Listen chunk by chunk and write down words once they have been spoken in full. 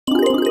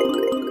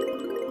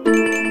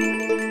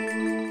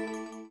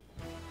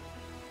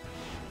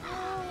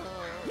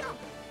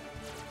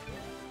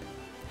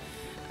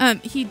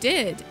He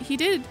did. He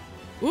did.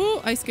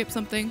 Ooh, I skipped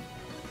something.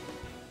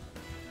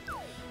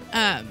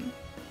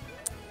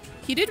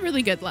 He did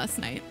really good last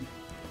night.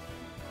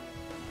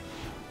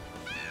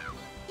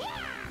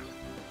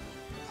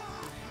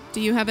 Do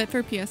you have it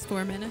for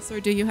PS4, Menace, or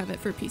do you have it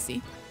for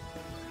PC?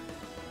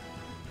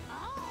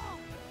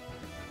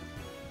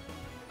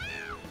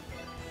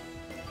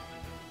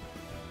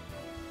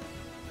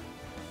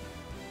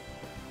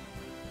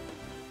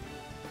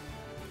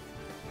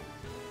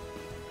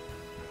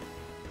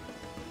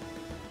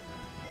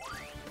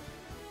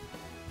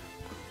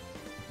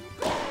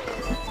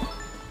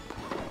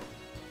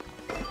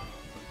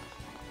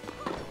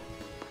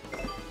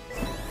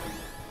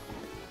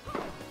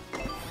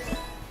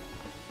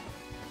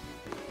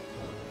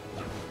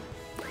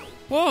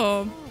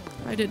 Whoa,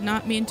 I did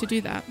not mean to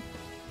do that.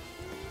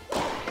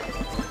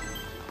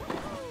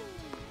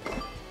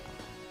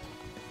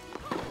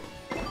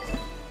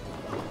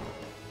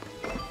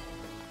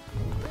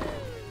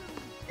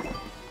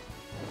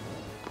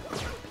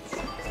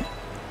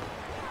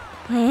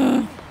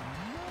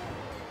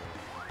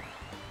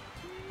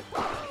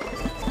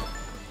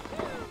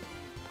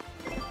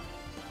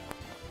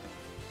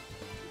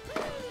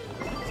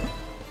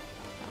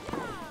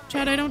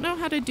 Chad, I don't know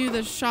how to do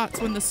the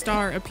shots when the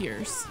star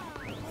appears.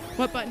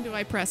 What button do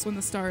I press when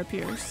the star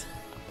appears?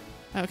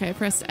 Okay, I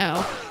pressed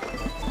L.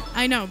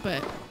 I know,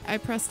 but I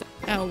pressed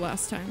L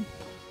last time.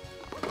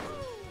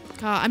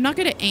 God, I'm not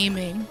good at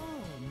aiming.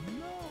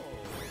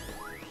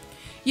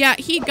 Yeah,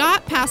 he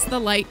got past the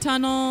light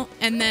tunnel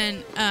and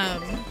then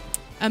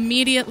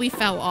immediately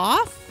fell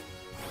off.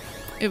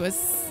 It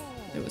was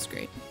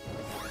great.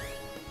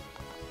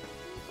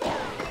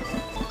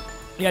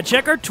 Yeah,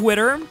 check our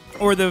Twitter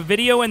or the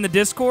video in the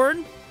Discord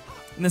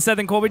in the Seth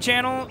and Colby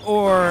channel,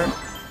 or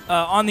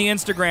on the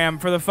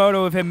Instagram for the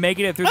photo of him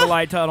making it through the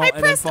light tunnel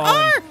and then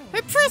falling. I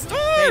pressed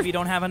R! Dave, you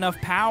don't have enough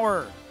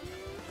power.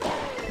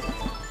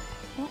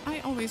 Well,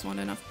 I always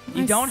want enough.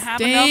 You don't have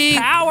enough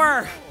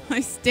power. I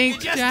stink,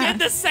 You just did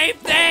the same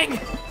thing.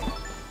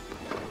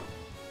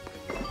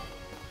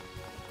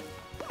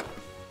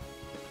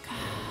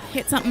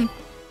 Hit something.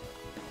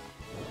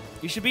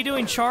 You should be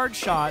doing charge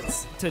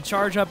shots to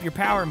charge up your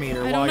power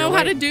meter. I don't know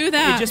how to do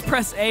that. You just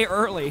press A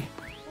early.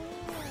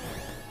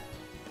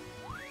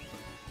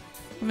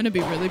 I'm gonna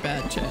be really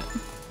bad, chat.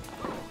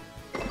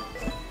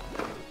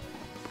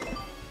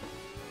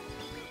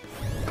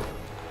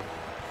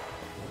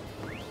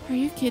 Are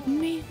you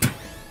kidding me?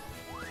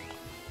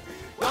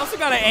 You also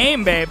gotta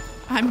aim, babe.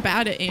 I'm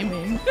bad at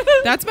aiming.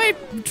 That's my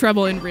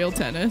trouble in real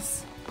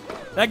tennis.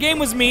 That game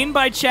was mean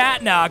by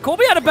chat. Nah,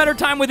 Colby had a better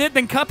time with it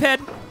than Cuphead.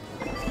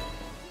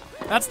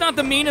 That's not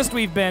the meanest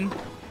we've been.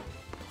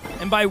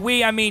 And by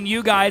we, I mean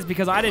you guys,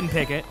 because I didn't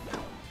pick it.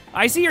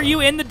 I see, are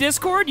you in the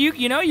Discord?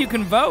 You know, you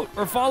can vote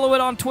or follow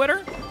it on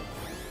Twitter.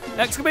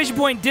 Exclamation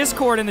point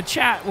Discord in the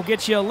chat will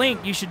get you a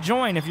link. You should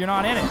join if you're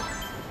not in it.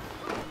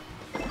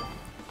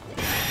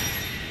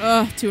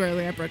 Ugh, too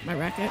early. I broke my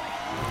racket.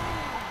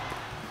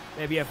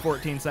 Maybe you have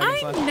 14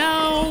 seconds left. I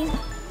know.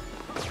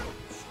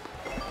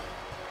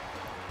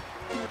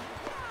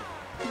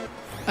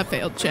 I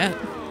failed, chat.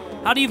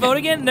 How do you vote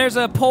again? There's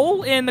a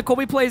poll in the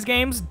Colby Plays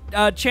Games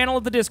channel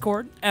of the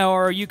Discord,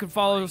 or you can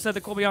follow Seth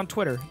the Colby on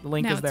Twitter. The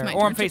link Now is there, it's my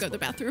or on turn Facebook. to go to the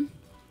bathroom.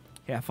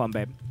 Yeah, fun,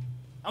 babe.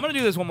 I'm gonna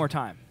do this one more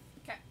time.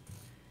 Okay.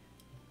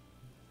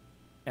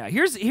 Yeah,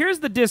 here's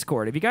the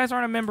Discord. If you guys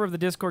aren't a member of the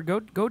Discord,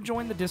 go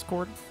join the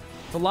Discord.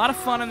 It's a lot of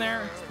fun in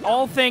there.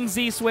 All things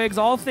zswiggs,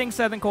 all things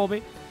Seth and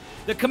Colby.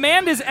 The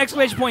command is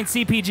exclamation point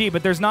CPG,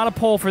 but there's not a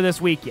poll for this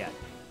week yet.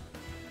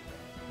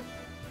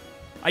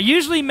 I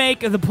usually make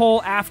the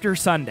poll after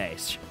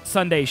Sunday's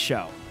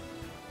show.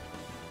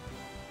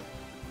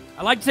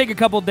 I like to take a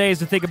couple days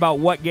to think about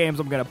what games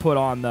I'm going to put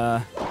on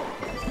the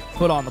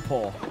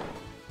poll.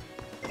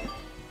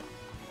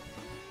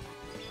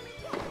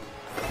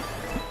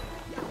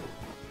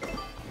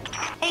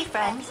 Hey,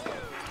 friends.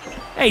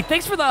 Hey,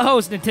 thanks for the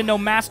host, Nintendo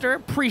Master.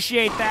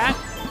 Appreciate that.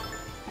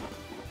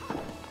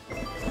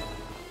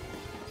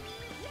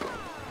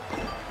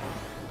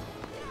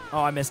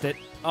 Oh, I missed it.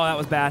 Oh, that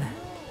was bad.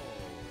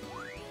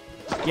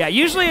 Yeah,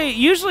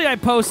 usually I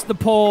post the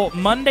poll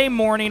Monday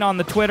morning on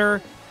the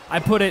Twitter. I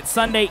put it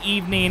Sunday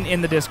evening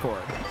in the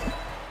Discord.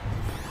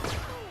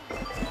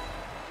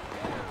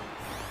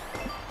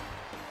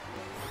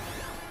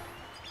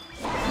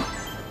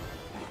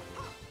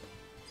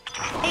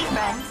 Hey,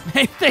 friends.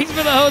 Hey, thanks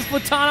for the host,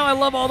 Platano. I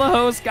love all the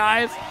hosts,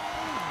 guys.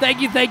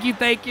 Thank you, thank you,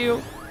 thank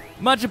you.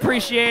 Much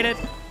appreciated.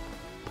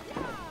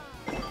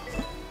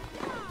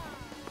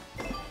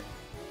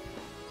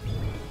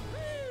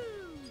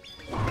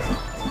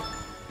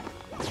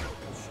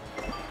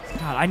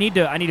 God, I need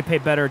to pay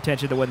better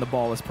attention to when the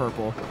ball is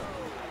purple.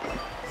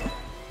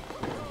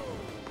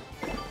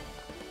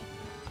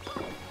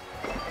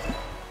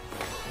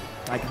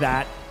 Like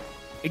that.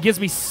 It gives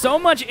me so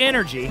much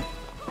energy,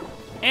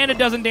 and it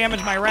doesn't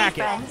damage my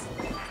racket.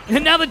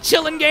 And now the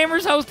Chillin'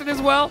 Gamer's hosted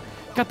as well.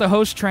 Got the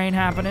host train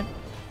happening.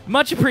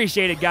 Much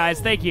appreciated,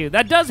 guys. Thank you.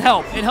 That does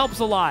help. It helps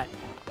a lot.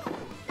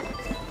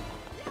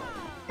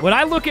 When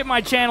I look at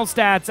my channel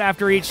stats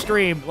after each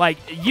stream, like,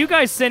 you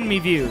guys send me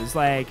views.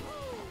 Like,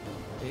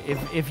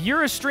 if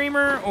you're a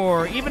streamer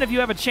or even if you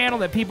have a channel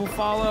that people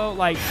follow,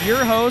 like,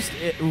 your host,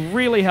 it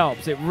really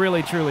helps. It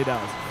really, truly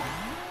does.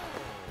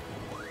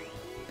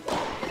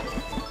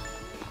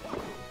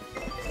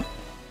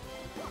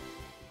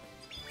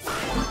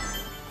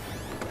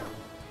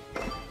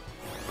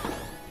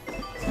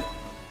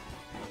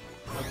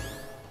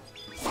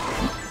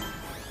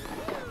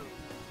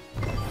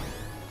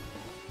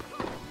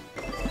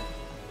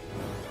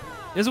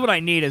 This is what I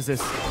need, is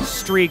this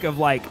streak of,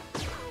 like,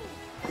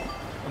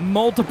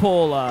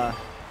 multiple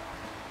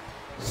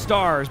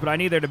stars, but I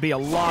need there to be a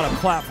lot of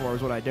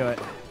platforms when I do it.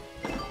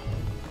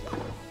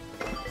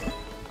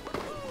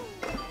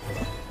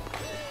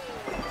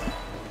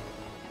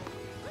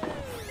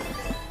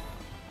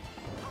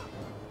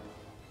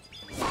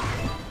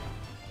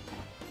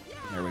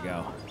 There we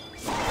go.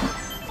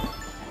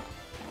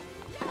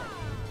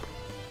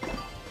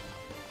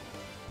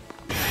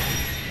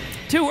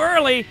 Too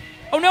early.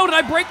 Oh no, did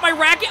I break my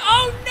racket?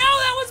 Oh no,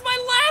 that was my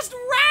last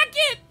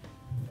racket!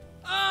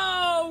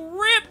 Oh,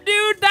 rip,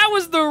 dude. That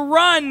was the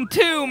run,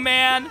 too,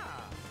 man.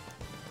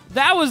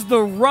 That was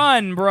the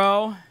run,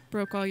 bro.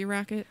 Broke all your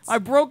rackets. I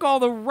broke all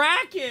the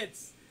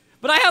rackets.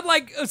 But I had,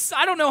 like,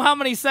 I don't know how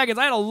many seconds.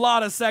 I had a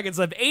lot of seconds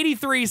left.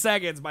 83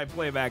 seconds, my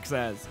playback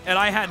says. And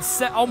I had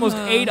almost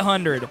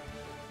 800. All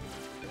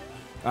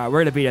right, we're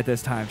going to beat it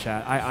this time,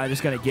 chat. I'm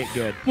just going to get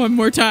good. One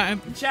more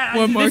time. Chat,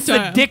 One more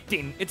time. It's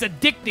addicting. It's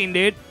addicting,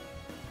 dude.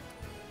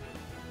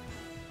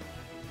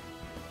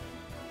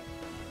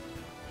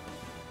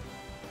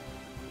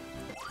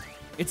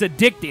 It's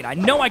addicting. I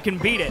know I can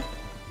beat it.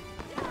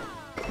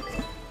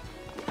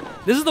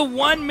 This is the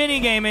one mini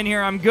game in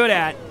here I'm good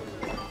at.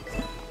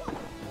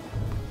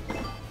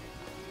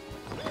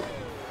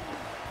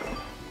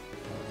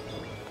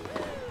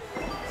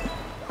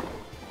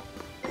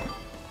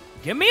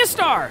 Give me a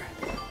star.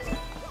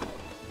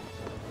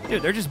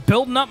 Dude, they're just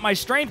building up my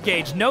strength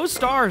gauge. No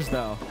stars,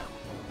 though.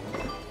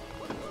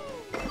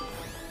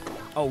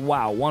 Oh,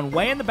 wow. One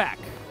way in the back.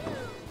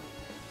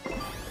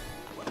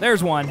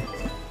 There's one.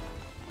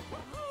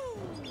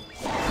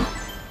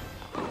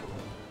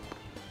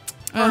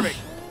 Perfect.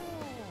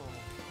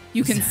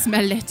 You can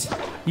smell it.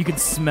 You can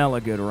smell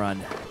a good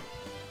run.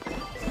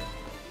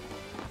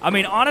 I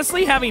mean,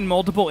 honestly, having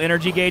multiple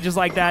energy gauges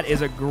like that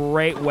is a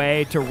great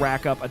way to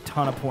rack up a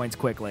ton of points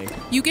quickly.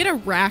 You get a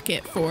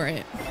racket for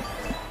it.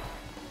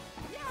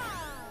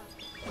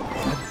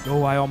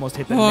 Oh, I almost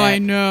hit the net. I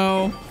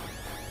know.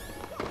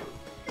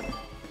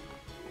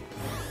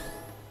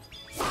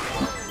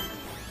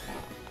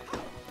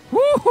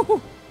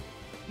 Woo!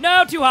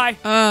 No, too high.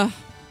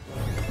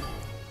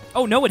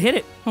 Oh, no, it hit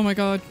it. Oh, my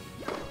God.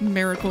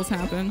 Miracles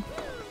happen.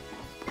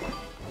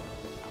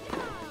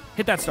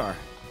 Hit that star.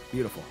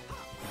 Beautiful.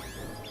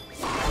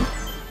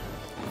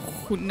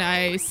 Ooh,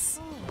 nice.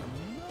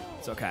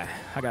 It's okay.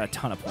 I got a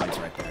ton of points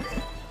right there.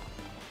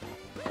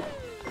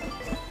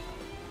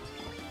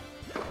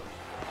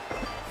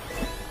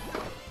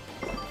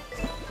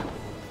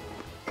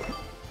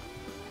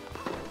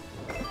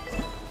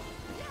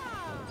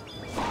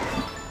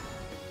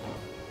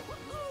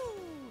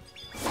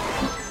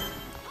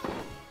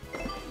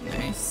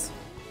 Nice.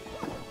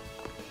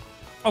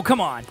 Oh, come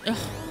on. Ugh.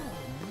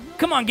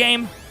 Come on,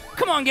 game.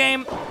 Come on,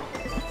 game.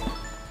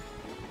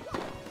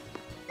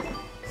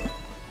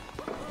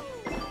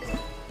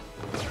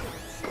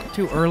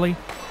 Too early.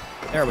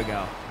 There we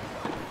go.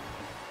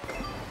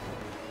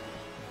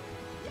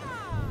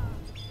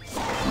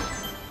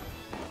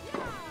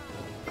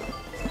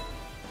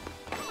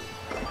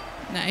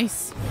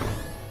 Nice.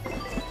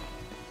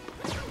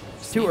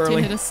 It's too Need early.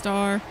 to hit a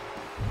star.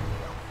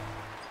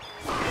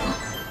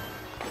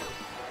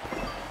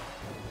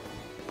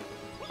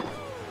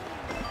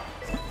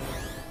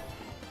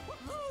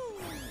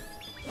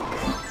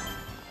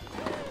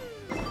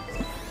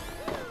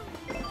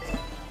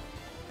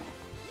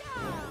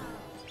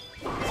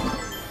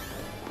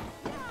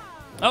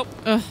 Oh,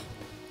 Ugh.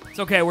 it's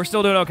okay. We're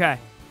still doing okay.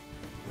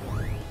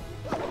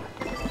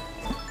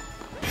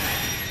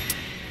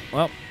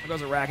 Well, there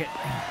goes a racket.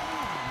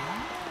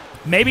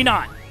 Maybe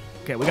not.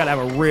 Okay, we got to have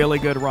a really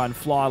good run.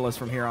 Flawless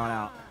from here on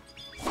out.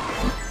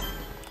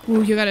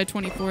 Ooh, you got a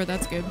 24.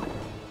 That's good.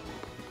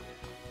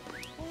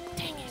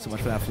 Dang it. So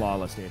much for that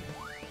flawless, dude.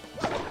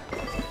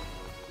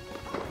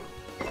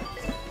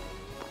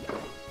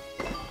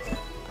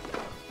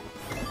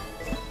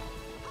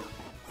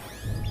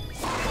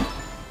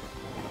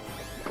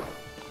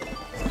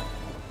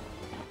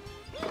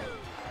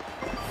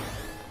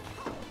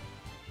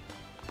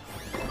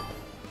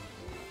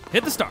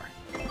 Hit the star.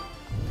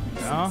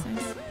 No.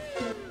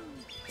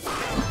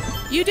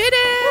 You did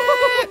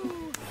it!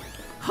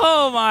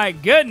 Oh my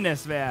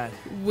goodness, man.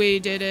 We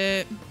did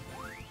it.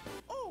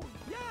 Oh,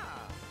 yeah.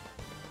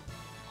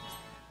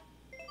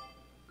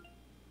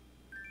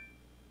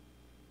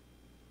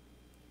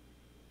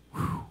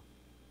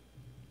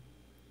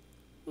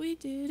 We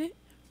did it.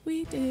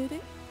 We did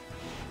it.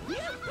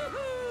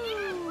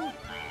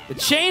 The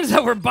chains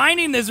that were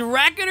binding this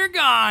racket are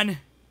gone.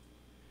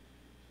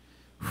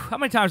 How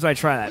many times did I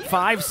try that?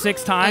 5,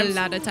 6 times? A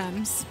lot of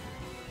times.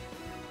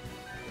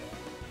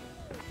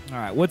 All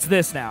right, what's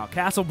this now?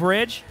 Castle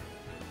Bridge?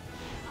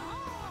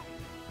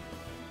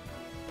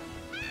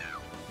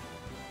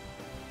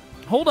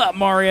 Hold up,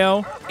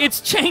 Mario. It's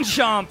Chain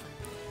Chomp.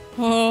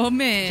 Oh,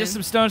 man. Just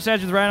some stone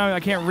statues right now. I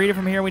can't read it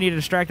from here. We need to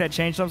distract that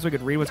Chain Chomp so we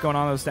could read what's going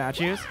on in those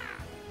statues.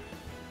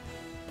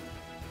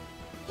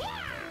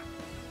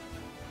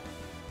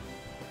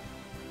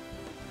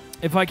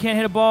 If I can't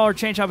hit a ball or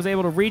Chain Chomp is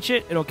able to reach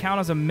it, it'll count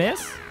as a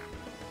miss.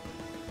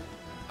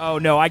 Oh,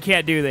 no, I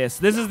can't do this.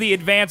 This is the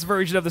advanced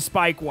version of the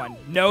Spike one.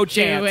 No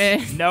chance. Do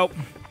it. Nope.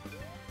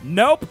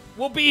 Nope.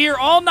 We'll be here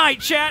all night,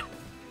 chat.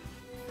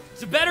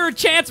 It's a better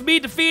chance of me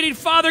defeating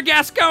Father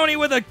Gasconi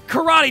with a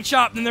karate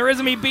chop than there is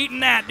of me beating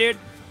that, dude.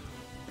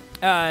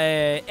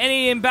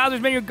 Any in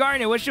Bowser's Minion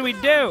Garden, what should we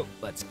do?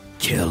 Let's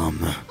kill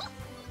him.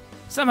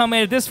 Somehow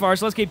made it this far,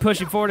 so let's keep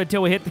pushing forward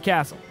until we hit the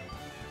castle.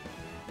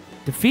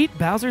 Defeat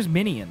Bowser's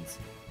minions.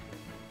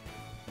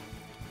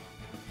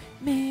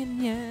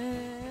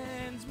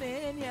 Minions,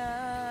 minions.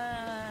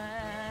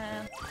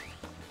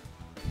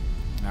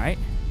 All right.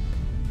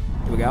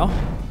 Here we go.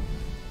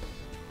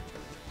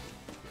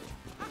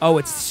 Oh,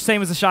 it's the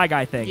same as the Shy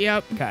Guy thing.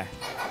 Yep. Okay.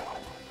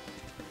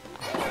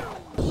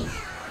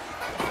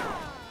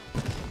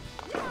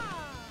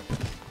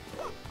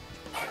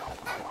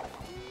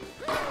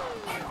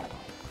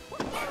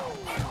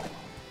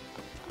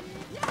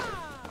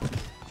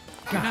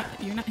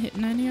 You're not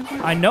hitting any of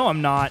them? I know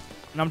I'm not.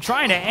 And I'm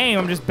trying to aim.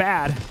 I'm just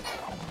bad.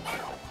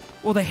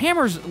 Well, the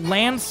hammers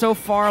land so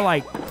far,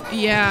 like...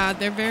 Yeah,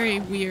 they're very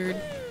weird.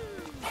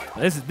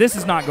 This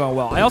is not going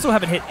well. I also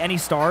haven't hit any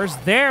stars.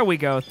 There we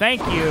go.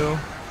 Thank you.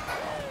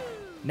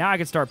 Now I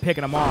can start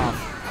picking them off.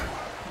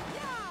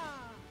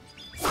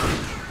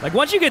 Like,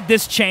 once you get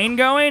this chain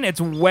going, it's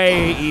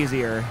way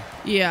easier.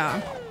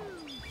 Yeah.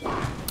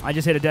 I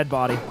just hit a dead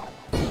body.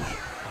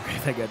 Okay,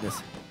 thank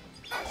goodness.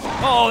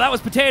 Oh, that was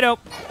potato.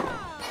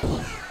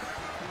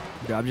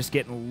 I'm just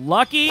getting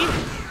lucky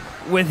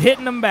with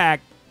hitting them back.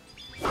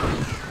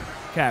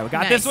 Okay, we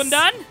got this one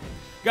done.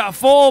 Got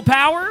full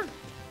power.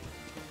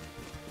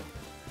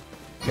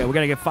 Okay, we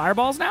got to get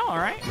fireballs now. All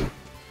right.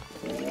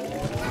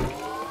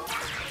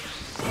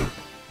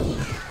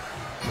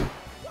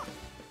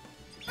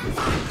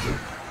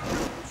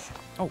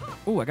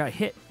 Oh, I got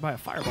hit by a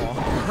fireball.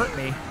 It hurt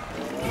me.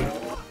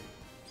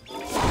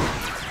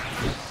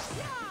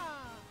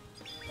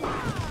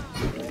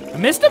 I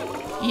missed him?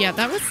 Yeah,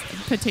 that was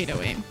potato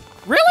aim.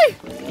 Really?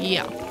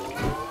 Yeah.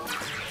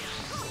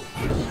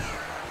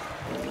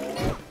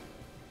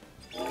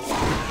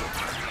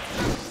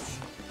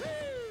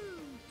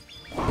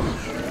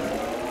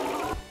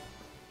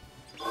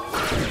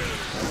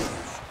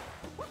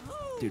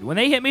 Dude, when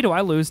they hit me, do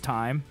I lose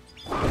time?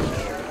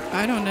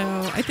 I don't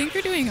know. I think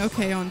you're doing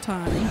okay on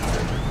time.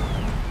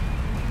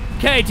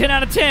 Okay, 10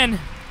 out of 10.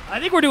 I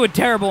think we're doing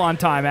terrible on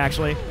time,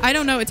 actually. I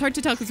don't know. It's hard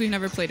to tell because we've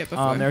never played it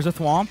before. There's a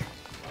thwomp.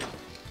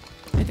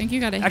 I think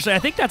you got to... Actually, I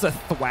think that's a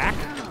thwack.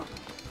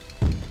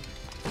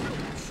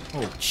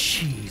 Oh,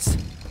 jeez.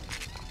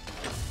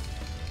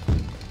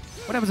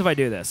 What happens if I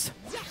do this?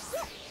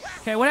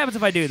 Okay, what happens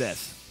if I do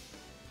this?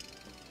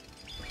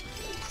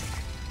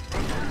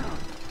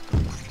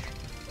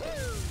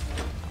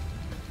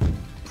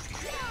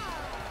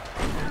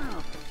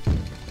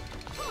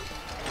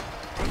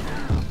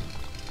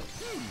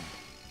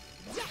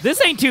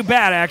 This ain't too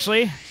bad,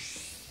 actually.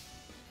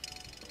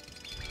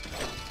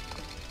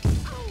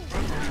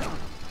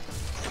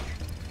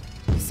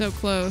 So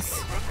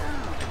close.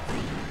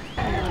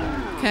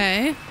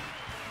 Okay.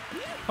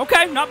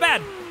 Okay, not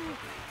bad.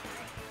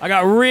 I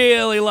got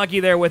really lucky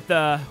there with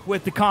the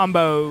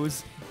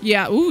combos.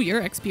 Yeah. Ooh,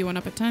 your XP went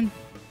up at 10.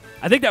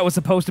 I think that was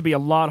supposed to be a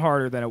lot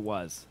harder than it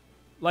was.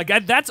 Like,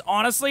 that's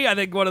honestly, I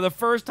think, one of the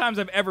first times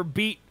I've ever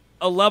beat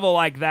a level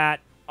like that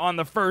on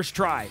the first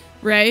try.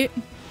 Right?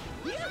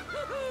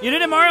 You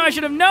did it, Mario. I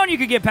should have known you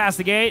could get past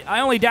the gate.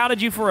 I only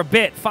doubted you for a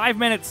bit. 5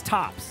 minutes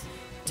tops.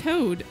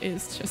 Toad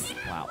is just...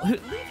 Wow.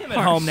 Leave him at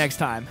home next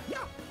time.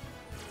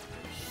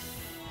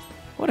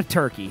 What a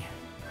turkey.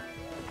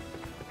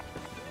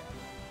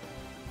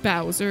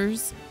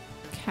 Bowser's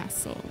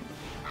Castle.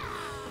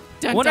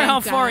 I wonder how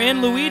far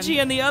in Luigi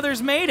and the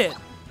others made it.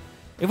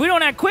 If we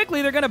don't act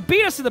quickly, they're going to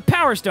beat us to the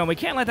Power Stone. We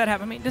can't let that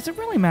happen. I mean, does it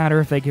really matter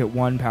if they get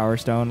one Power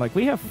Stone? Like,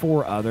 we have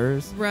 4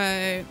 others.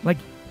 Right. Like,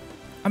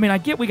 I mean, I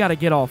get we got to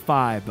get all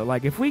 5, but,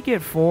 like, if we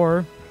get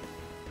 4,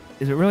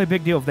 is it really a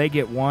big deal if they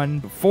get 1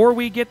 before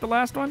we get the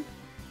last one?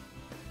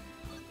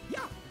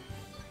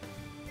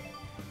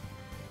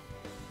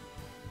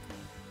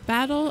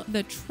 Battle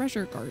the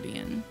Treasure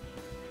Guardian.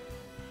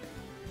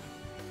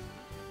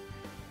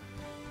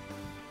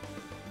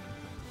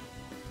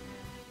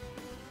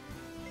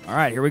 All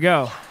right, here we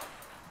go.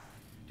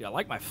 Dude, I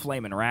like my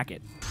flaming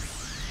racket.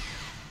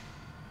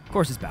 Of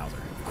course it's Bowser.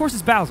 Of course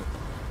it's Bowser.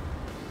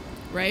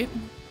 Right?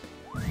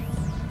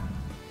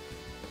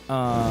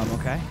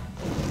 Okay.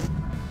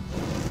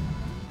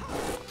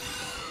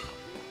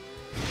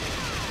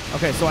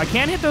 Okay, so I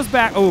can't hit those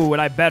back. Oh,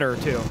 and I better,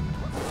 too.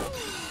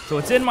 So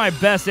it's in my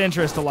best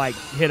interest to, like,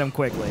 hit him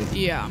quickly.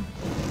 Yeah.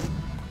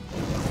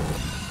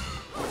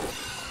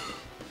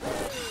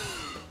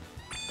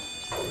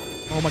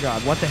 Oh my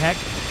god, what the heck?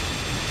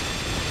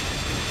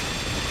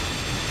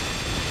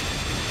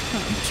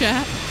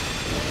 Chat.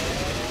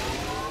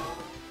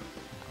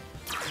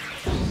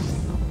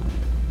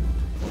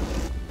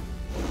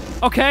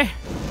 Okay.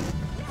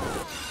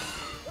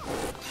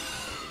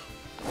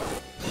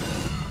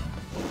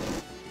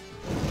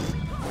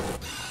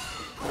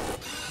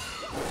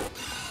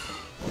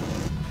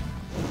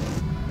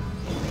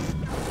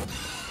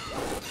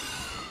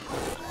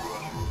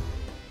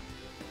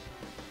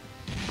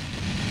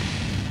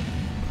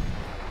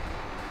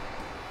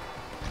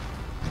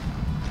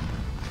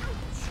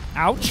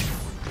 Ouch.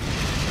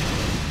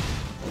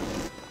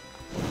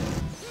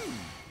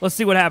 Let's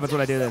see what happens when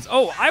I do this.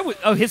 Oh,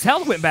 oh, his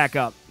health went back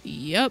up.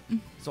 Yep.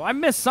 So I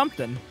missed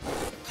something.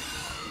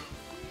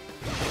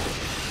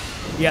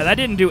 Yeah, that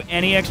didn't do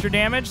any extra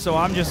damage, so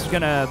I'm just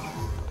gonna...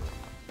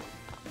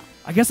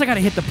 I guess I gotta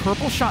hit the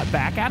purple shot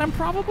back at him,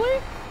 probably?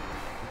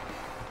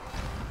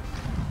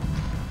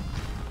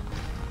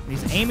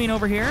 He's aiming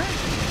over here.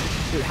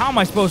 Dude, how am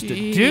I supposed to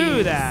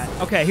do that?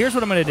 Okay, here's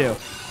what I'm gonna do.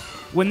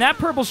 When that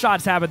purple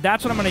shot's happened,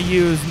 that's when I'm gonna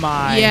use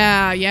my...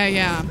 Yeah.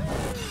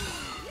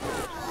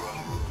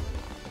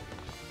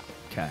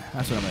 Okay,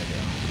 that's what I'm gonna do.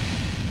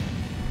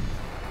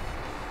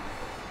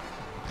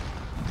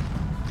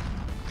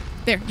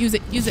 There, use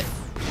it.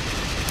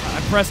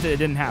 I pressed it, it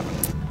didn't happen.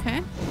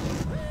 Okay.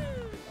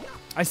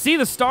 I see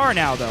the star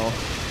now, though.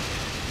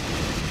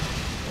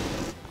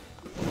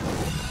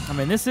 I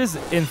mean, this is,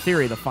 in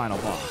theory, the final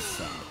boss,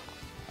 so...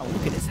 Oh,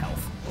 look at his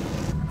health.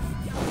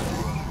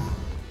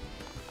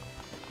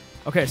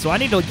 Okay, so I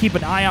need to keep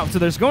an eye out. So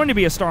there's going to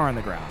be a star on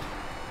the ground.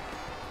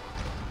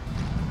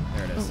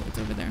 There it is. Oh, it's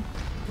over there.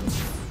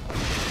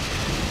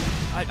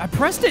 I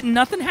pressed it and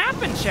nothing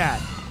happened,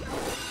 chat.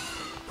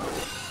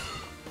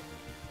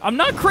 I'm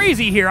not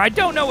crazy here. I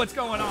don't know what's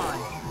going on.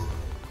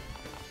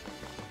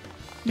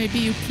 Maybe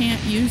you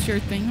can't use your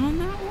thing on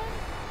that one?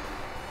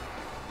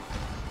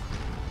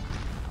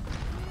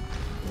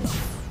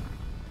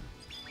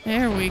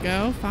 There we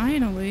go,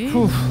 finally.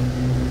 Whew.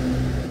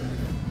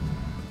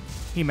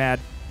 He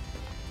mad.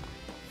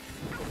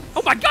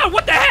 Oh my god,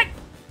 what the heck?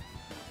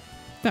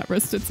 That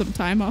wrested some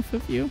time off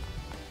of you.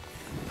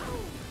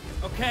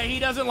 Okay, he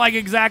doesn't like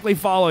exactly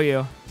follow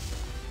you.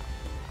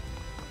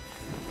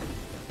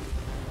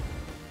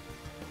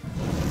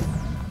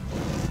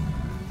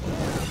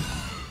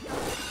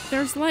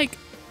 There's like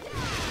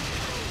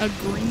a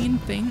green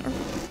thing.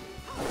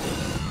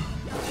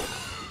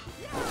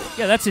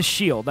 Yeah, that's his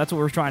shield. That's what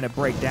we're trying to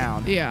break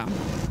down. Yeah.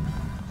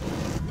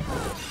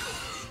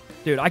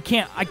 Dude, I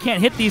can't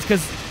hit these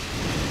because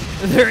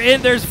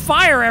there's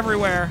fire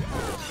everywhere.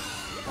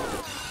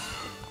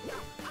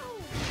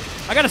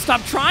 I gotta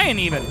stop trying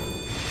even.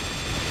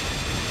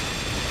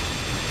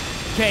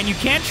 Okay, and you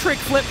can't trick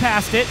flip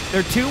past it.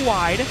 They're too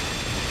wide.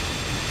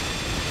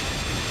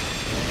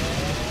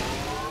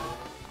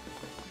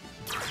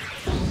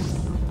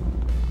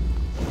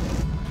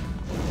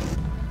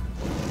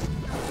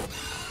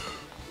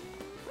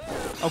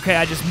 Okay,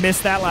 I just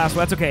missed that last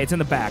one. That's okay. It's in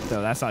the back,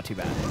 though. That's not too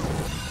bad.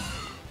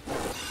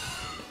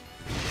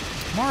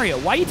 Mario,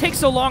 why you take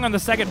so long on the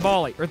second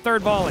volley, or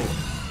third volley?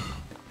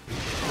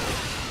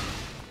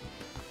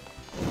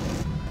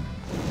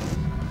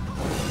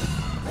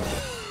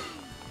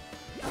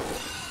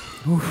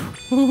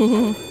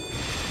 Ooh.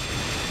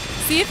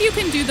 See if you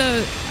can do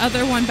the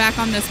other one back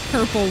on this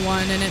purple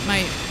one, and it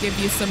might give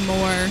you some more.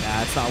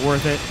 Nah, it's not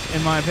worth it,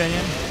 in my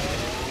opinion.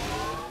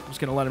 I'm just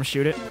gonna let him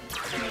shoot it.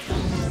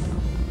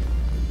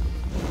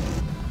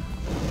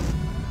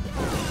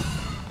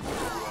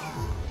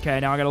 Okay,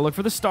 now I gotta look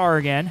for the star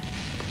again.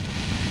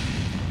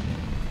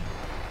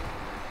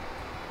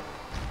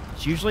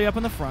 It's usually up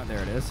in the front.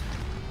 There it is.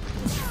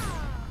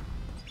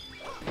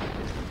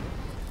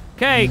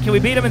 Okay, can we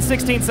beat him in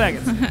 16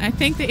 seconds? I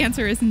think the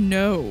answer is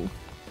no.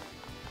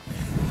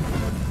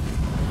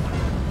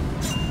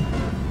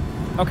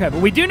 Okay,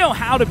 but we do know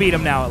how to beat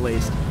him now, at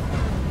least.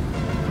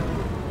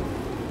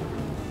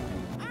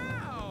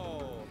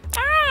 Ow!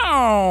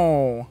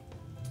 Ow!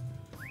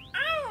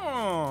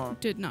 Ow!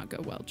 Did not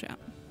go well, chat.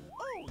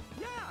 Oh,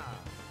 yeah.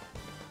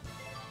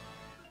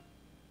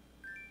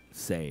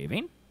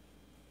 Saving.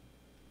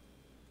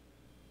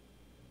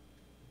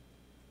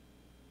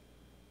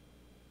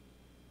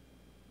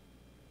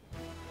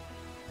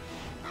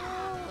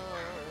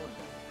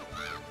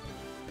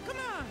 Come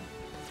on.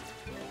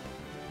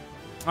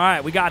 All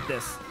right, we got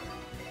this.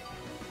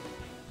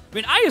 I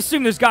mean, I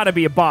assume there's got to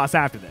be a boss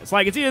after this.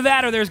 Like, it's either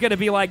that or there's going to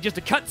be, like, just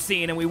a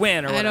cutscene and we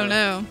win or whatever. I don't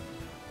know.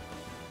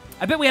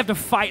 I bet we have to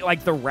fight,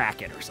 like, the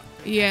racket or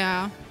something.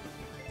 Yeah.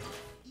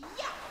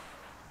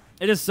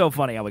 It is so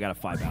funny how we got to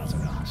fight Bowser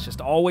now. It's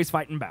just always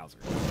fighting Bowser.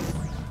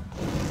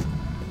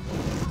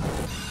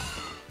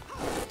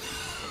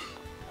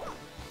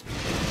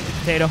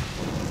 Potato.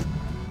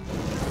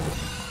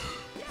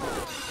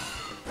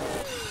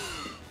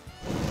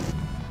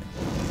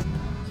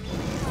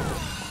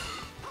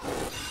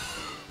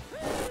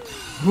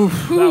 Oof,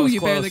 that Ooh, was you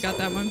close. barely got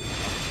that one.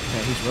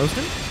 Okay, he's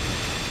roasting.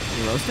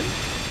 You roasting?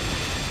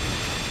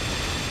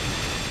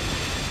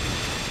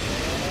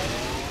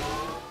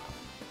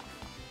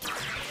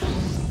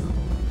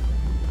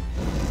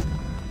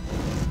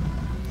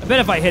 I bet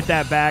if I hit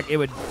that back, it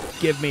would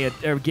give me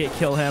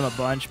kill him a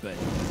bunch, but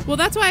Well,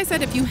 that's why I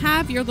said if you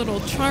have your little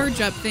charge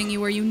up thingy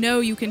where you know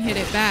you can hit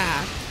it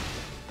back,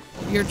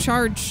 your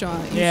charge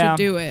shot, you Yeah. should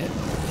do it.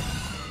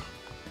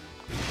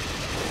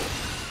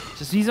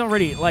 just he's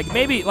already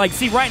maybe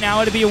see right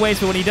now it'd be a waste,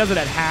 but when he does it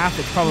at half,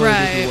 it's probably would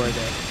Right. be worth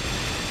it.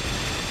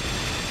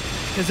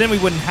 Because then we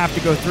wouldn't have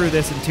to go through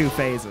this in 2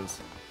 phases.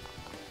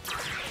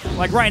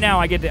 Like right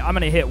now, I'm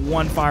gonna hit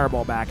 1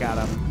 fireball back at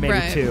him, maybe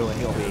Right. 2, and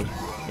he'll be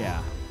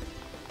yeah.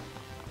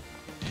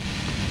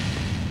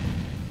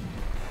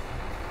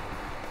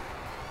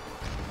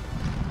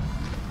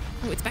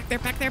 Oh, it's back there,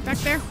 back there, back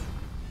there.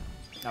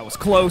 That was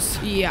close.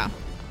 Yeah.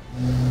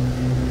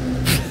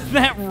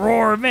 That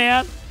roar,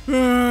 man.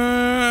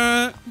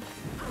 Oh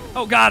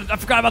God, I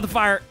forgot about the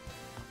fire.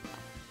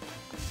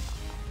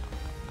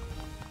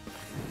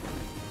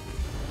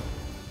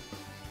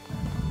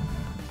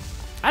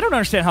 I don't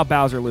understand how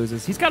Bowser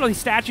loses. He's got all these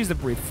statues that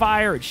breathe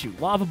fire and shoot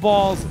lava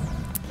balls.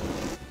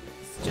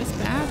 It's just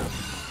bad.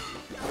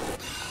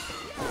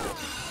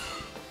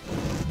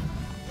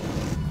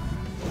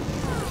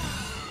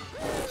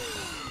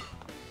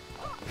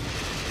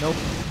 Nope.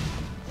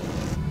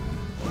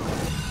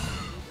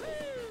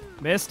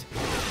 Missed.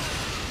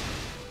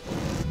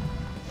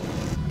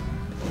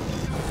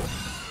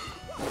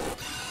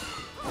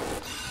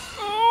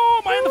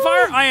 Oh, am I in the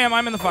fire? I am.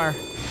 I'm in the fire.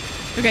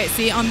 Okay,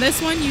 see, on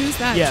this one, use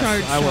that Yes,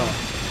 charge I will.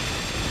 shot.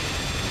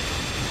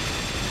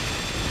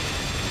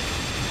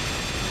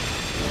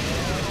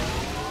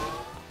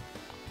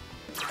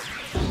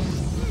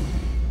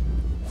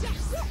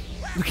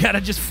 We gotta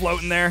just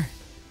float in there.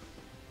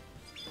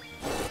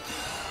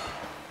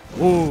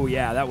 Ooh,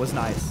 yeah, that was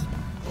nice.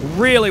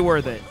 Really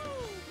worth it.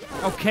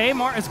 Okay,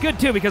 it's good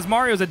too because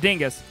Mario's a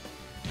dingus.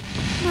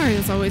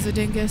 Mario's always a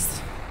dingus.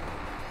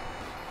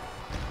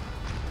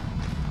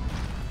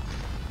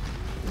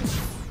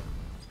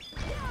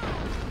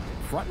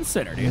 Front and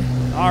center, dude.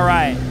 All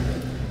right.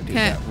 Dude, 'Kay.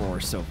 that roar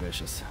is so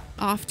vicious.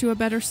 Off to a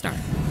better start.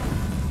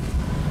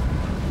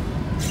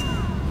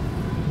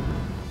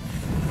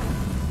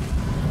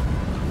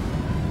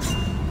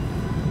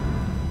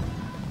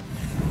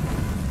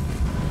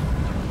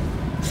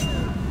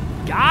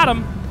 Got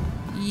him.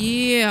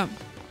 Yeah.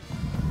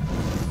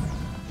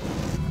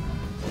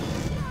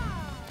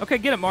 Okay,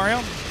 get it, Mario.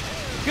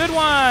 Good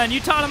one. You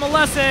taught him a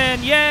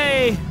lesson.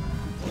 Yay.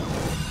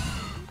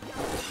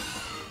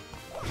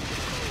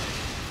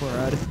 Poor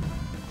Ed.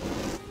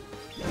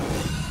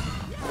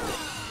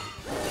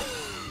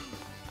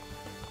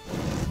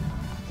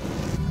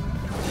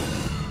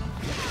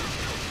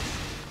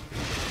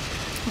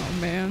 Oh,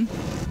 man.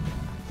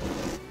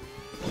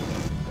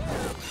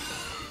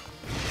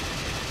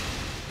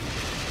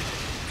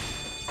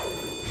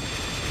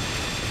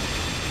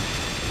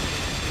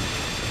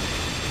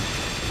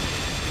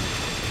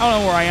 I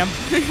don't know where I am.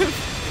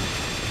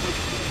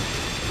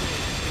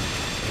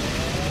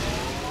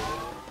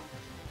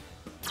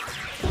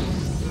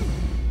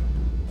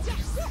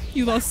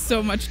 You lost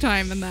so much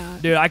time in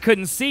that. Dude, I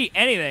couldn't see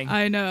anything.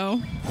 I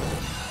know.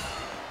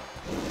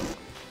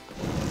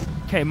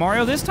 Okay,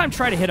 Mario, this time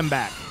try to hit him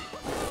back.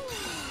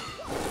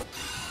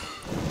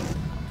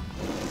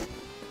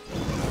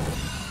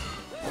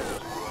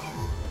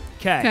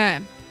 Okay. Okay.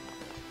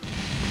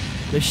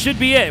 This should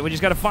be it. We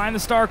just got to find the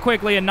star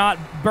quickly and not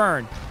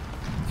burn.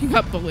 You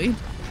got bullied.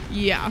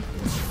 Yeah.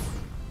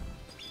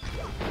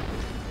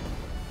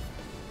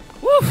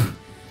 Woo!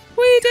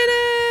 We did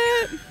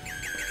it!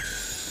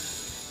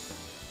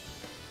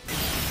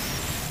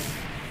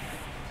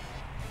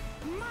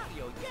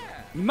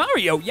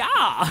 Mario,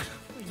 yeah!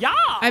 Yeah!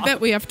 I bet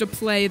we have to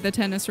play the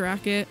tennis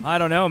racket. I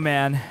don't know,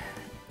 man.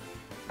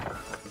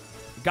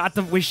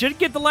 We should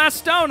get the last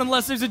stone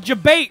unless there's a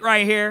debate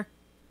right here.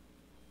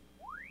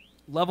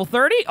 Level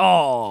 30?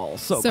 Oh,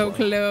 so close.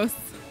 Close.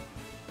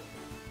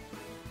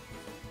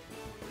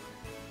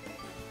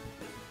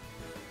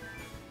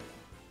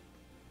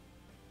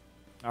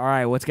 All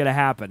right, what's going to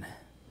happen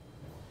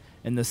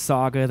in the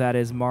saga that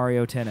is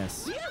Mario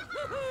Tennis?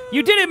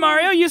 You did it,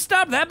 Mario! You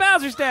stopped that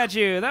Bowser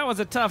statue! That was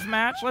a tough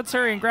match. Let's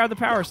hurry and grab the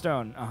Power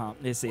Stone.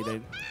 You see,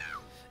 dude.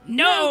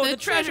 No, the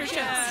treasure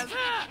chest!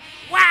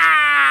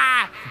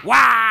 Wah!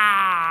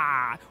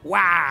 Wah!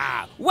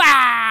 Wah!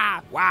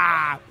 Wah! Wah!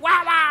 Wah!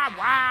 Wah!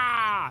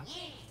 Wah!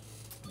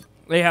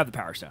 They have the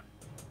Power Stone.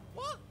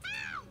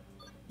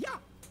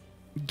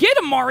 Get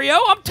him, Mario!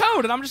 I'm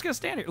Toad, and I'm just going to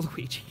stand here.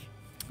 Luigi.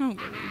 Oh,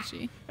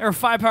 Luigi. There are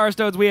 5 Power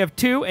Stones. We have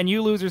 2, and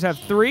you losers have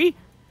 3.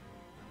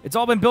 It's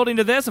all been building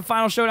to this, a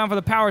final showdown for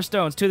the Power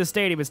Stones. To the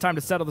stadium, it's time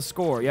to settle the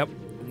score. Yep.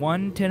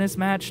 1 tennis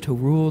match to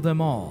rule them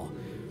all.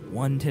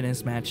 1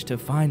 tennis match to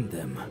find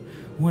them.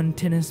 1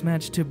 tennis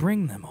match to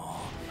bring them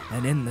all.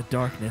 And in the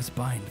darkness,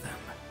 bind them.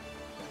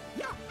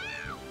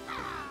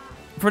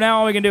 For now,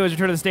 all we can do is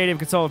return to the stadium,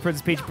 console with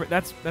Princess Peach.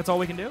 That's all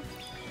we can do?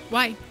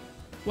 Why?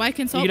 Why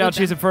consult You can now with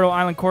choose them? a fertile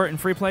island court and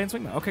free play and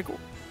swing. Okay, cool.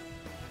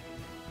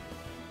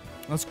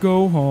 Let's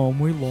go home.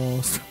 We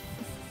lost.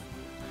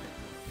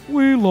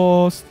 We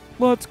lost.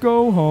 Let's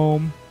go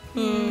home.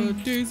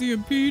 Daisy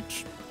and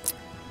Peach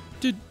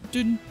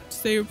didn't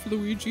stay up for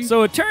Luigi.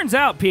 So it turns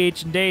out,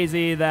 Peach and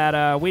Daisy,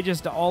 that we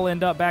just all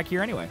end up back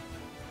here anyway.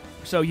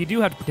 So you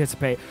do have to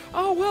participate.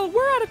 Oh, well,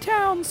 we're out of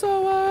town,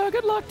 so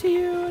good luck to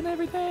you and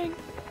everything.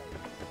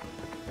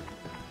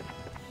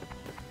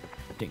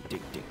 Ding,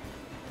 ding, ding.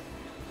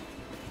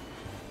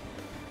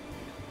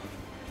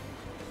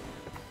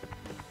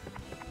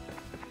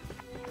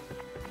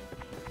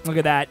 Look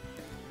at that.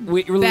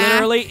 We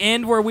literally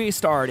end where we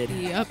started.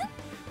 Yep.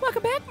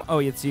 Welcome back. Oh,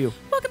 it's you.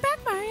 Welcome back,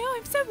 Mario.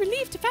 I'm so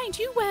relieved to find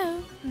you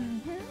well.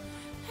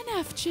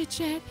 Enough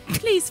chit-chat.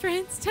 Please,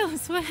 friends, tell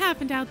us what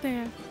happened out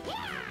there.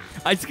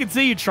 I just can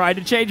see you tried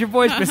to change your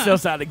voice, but still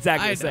sound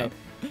exactly the I know.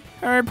 same.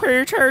 Hey,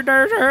 Peach, hey,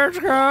 there's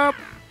a cup.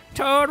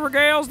 Toad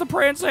regales the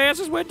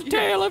princesses with the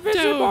tale of his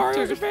and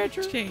Mario's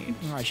adventure. Change.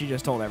 All right, she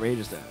just told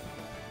everybody. Just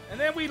and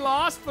then we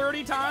lost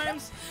 30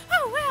 times.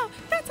 Oh, wow.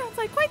 That sounds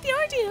like quite the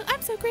ordeal.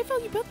 I'm so grateful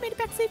you both made it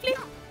back safely.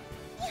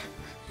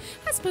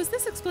 I suppose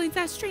this explains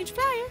that strange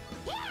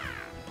flyer.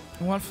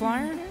 What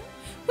flyer?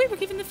 We were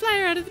given the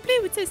flyer out of the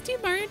blue. It says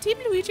Team Mario and Team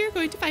Luigi are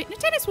going to fight in a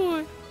tennis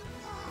war.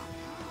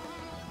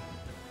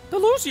 The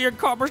Lucian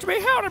Cup is to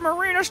be held in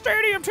Marina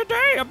Stadium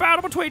today. A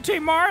battle between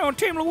Team Mario and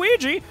Team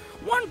Luigi.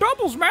 One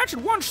doubles match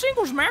and one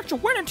singles match. The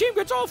winning team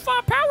gets all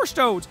 5 Power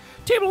Stones.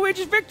 Team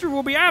Luigi's victory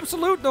will be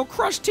absolute. They'll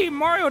crush Team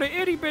Mario to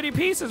itty-bitty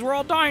pieces. We're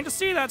all dying to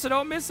see that, so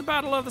don't miss the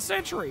battle of the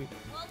century.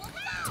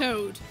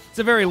 Toad. It's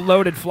a very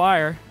loaded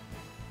flyer.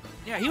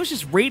 Yeah, he was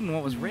just reading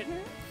what was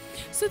written.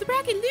 So the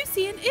bracket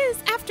Lucian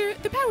is after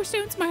the Power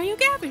Stones Mario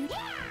gathered.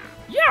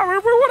 Yeah,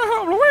 if we want to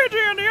help Luigi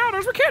and the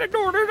others, we can't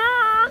ignore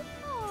it.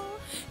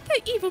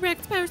 The evil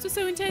bracket's powers were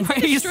so intense Why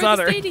it are you destroyed the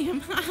Southern?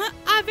 stadium.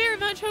 I very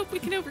much hope we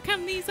can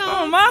overcome these odds.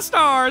 Oh, my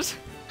stars.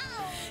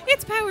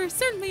 Its power is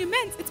certainly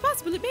immense. It's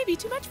possible it may be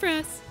too much for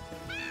us.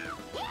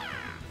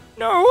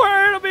 No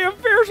way, it'll be a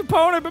fierce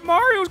opponent, but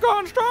Mario's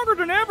gotten stronger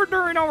than ever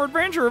during our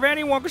adventure. If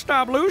anyone can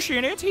stop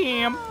Lucian, it's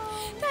him.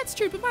 That's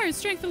true, but Mario's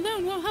strength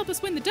alone won't help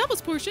us win the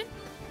doubles portion.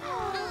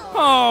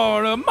 Oh,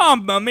 the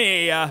Mamma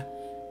Mia.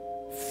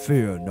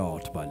 Fear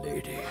not, my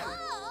lady.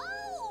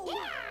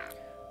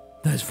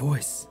 That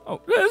voice. Oh,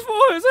 this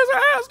voice is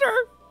Aster.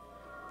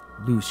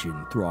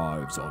 Lucian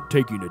thrives on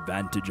taking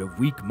advantage of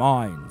weak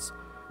minds.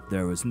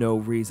 There is no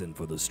reason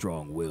for the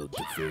strong-willed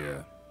to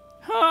fear.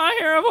 Oh, I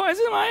hear a voice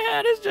in my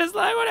head. It's just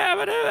like what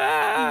happened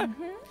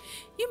to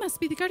You must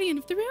be the guardian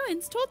of the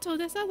ruins.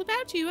 Told us all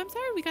about you. I'm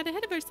sorry we got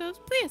ahead of ourselves.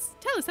 Please,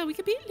 tell us how we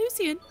can beat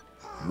Lucian.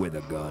 With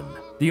a gun.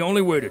 The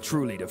only way to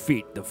truly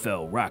defeat the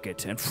fell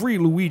racket and free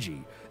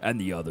Luigi and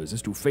the others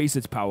is to face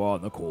its power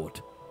on the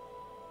court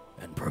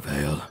and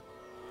prevail.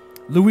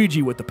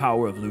 Luigi with the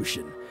power of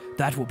Lucian.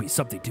 That will be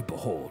something to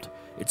behold.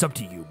 It's up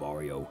to you,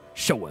 Mario.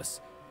 Show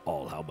us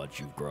all how much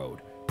you've grown.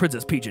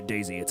 Princess Peach and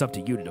Daisy, it's up to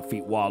you to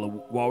defeat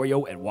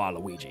Wario and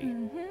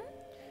Waluigi.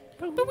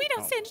 But we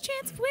don't stand a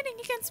chance of winning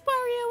against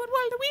Wario and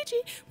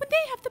Waluigi when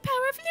they have the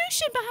power of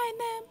Lucian behind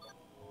them.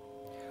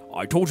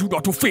 I told you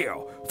not to fear.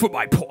 For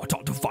my part,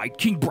 I'll divide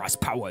King Brass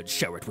power and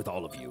share it with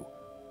all of you.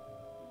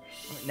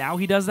 Now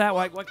he does that?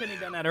 Why couldn't he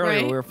have done that earlier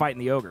when we were fighting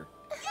the ogre?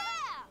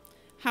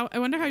 I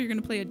wonder how you're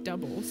going to play a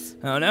doubles.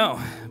 Oh no.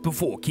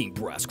 Before King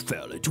Brask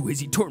fell into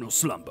his eternal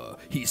slumber,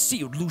 he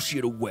sealed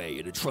Lucian away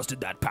and entrusted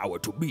that power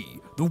to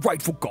me, the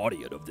rightful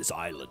guardian of this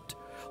island.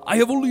 I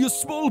have only a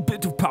small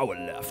bit of power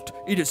left.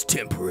 It is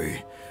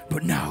temporary,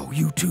 but now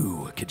you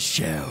too can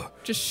share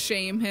Just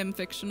shame him,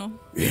 fictional.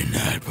 in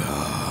that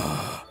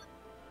power.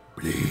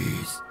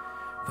 Please,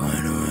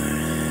 find a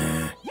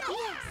way.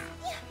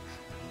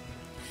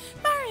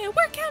 Mario,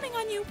 we're counting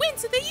on you. Win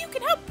so that you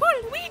can help poor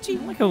Luigi.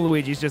 Look how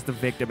Luigi's just the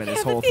victim in I this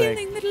have whole a thing.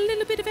 feeling that a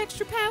little bit of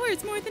extra power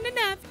is more than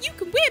enough. You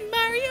can win,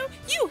 Mario.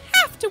 You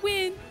have to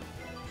win.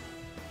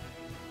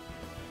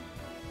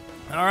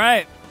 All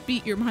right.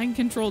 Beat your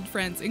mind-controlled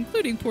friends,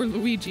 including poor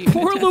Luigi.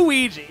 Poor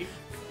Luigi.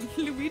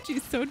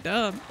 Luigi's so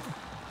dumb.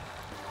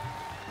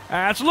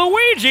 That's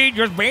Luigi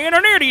just being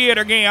an idiot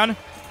again.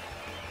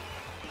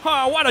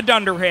 Oh, what a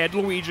dunderhead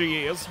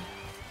Luigi is.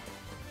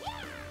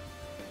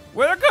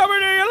 We're coming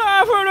to your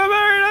life from the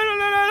very...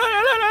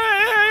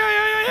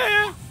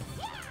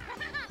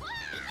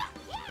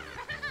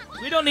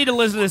 We don't need to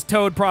listen to this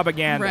Toad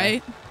propaganda.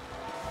 Right?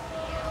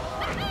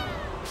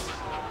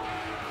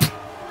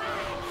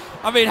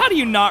 I mean, how do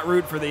you not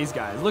root for these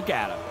guys? Look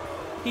at him.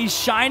 He's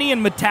shiny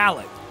and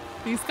metallic.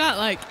 He's got,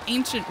 like,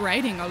 ancient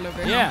writing all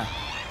over him. Yeah.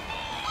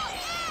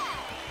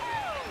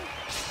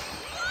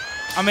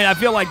 I mean, I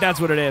feel like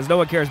that's what it is. No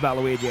one cares about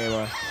Luigi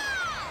anymore.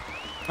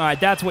 All right,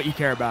 that's what you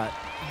care about.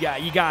 Yeah,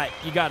 you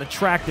got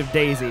attractive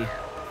Daisy.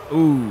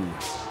 Ooh.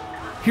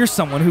 Here's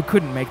someone who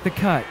couldn't make the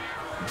cut.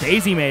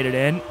 Daisy made it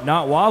in,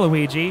 not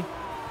Waluigi.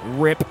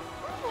 Rip.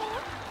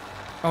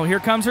 Oh, here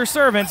comes her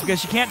servants because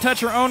she can't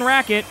touch her own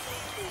racket.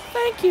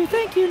 Thank you,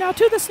 thank you. Now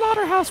to the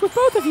slaughterhouse with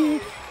both of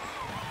you.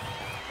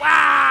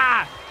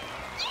 Wah!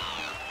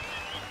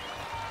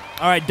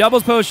 All right,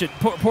 doubles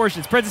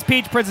portions. Princess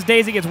Peach, Princess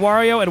Daisy gets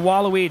Wario, and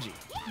Waluigi.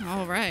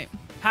 All right.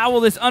 How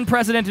will this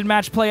unprecedented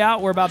match play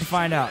out? We're about to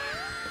find out.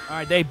 All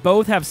right, they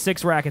both have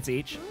 6 rackets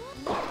each.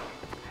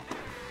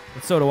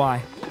 But so do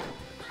I.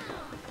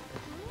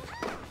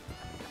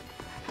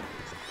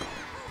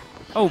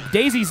 Oh,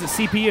 Daisy's a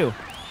CPU.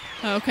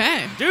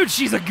 Okay. Dude,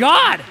 she's a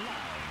god!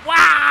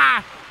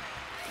 Wow!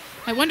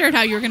 I wondered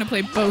how you were going to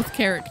play both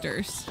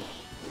characters.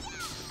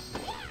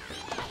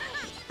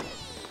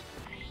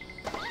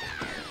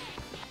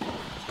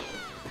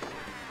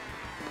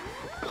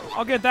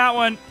 I'll get that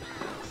one.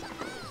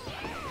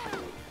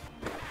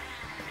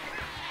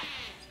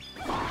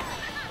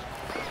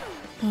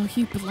 Oh,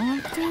 he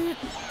blocked it?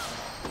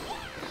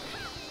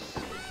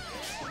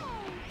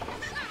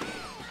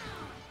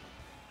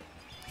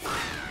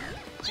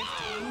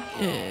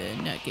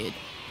 Not good.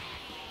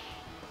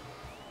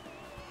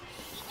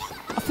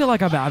 I feel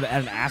like I'm at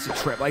an acid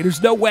trip. Like,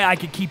 there's no way I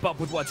can keep up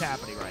with what's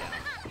happening right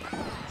now.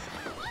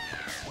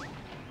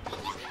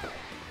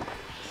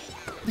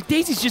 Like,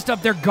 Daisy's just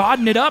up there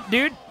godding it up,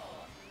 dude.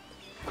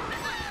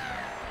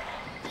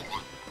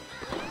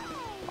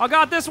 I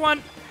got this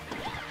one.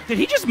 Did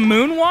he just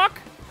moonwalk?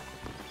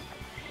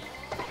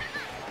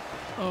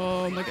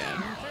 Oh my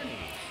god.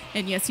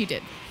 And yes, he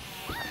did.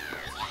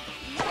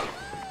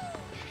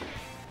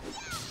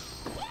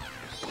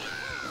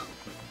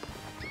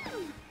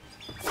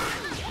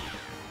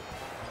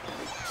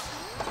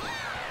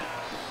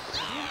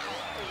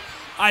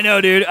 I know,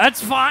 dude.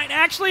 That's fine,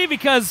 actually,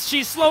 because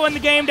she's slowing the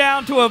game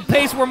down to a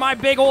pace where my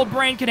big old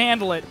brain can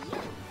handle it.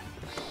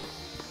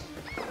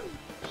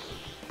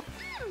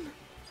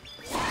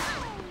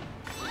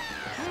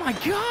 Oh my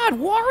god,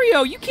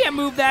 Wario, you can't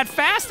move that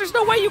fast. There's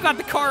no way you got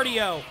the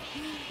cardio.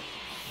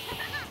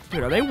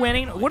 Dude, are they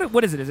winning?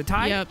 What is it? Is it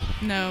tied? Yep.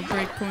 No,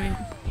 break point.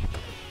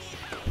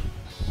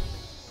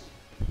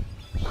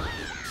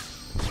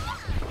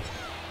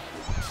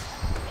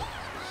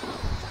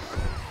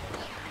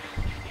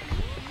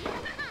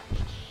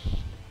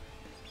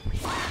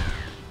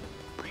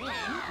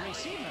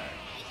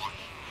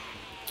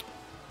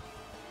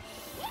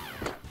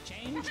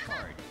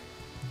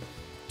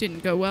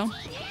 Didn't go well.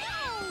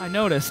 I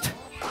noticed.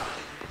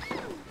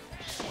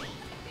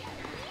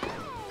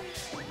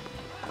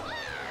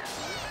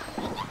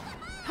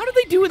 How do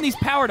they do in these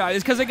power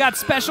dives? Because they got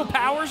special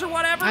powers or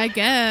whatever? I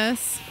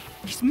guess.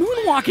 He's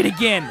moonwalking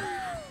again.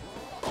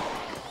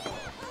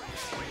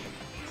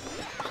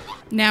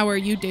 Now are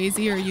you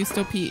Daisy or are you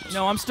still Peach?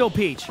 No, I'm still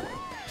Peach.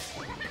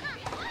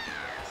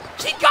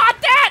 She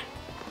got that!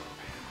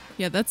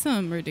 Yeah, that's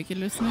some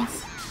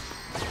ridiculousness.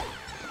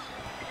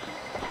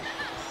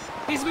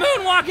 He's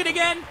moonwalking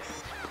again.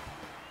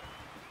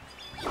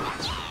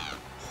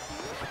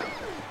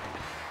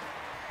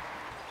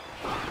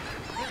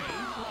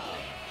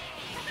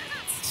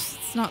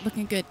 It's not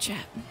looking good,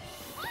 chat.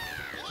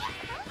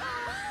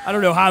 I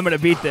don't know how I'm going to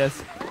beat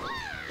this.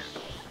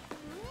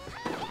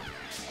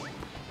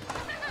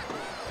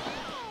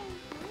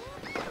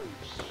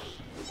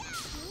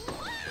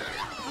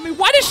 I mean,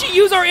 why does she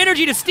use our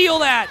energy to steal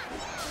that?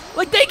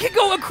 Like, they could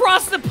go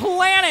across the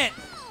planet.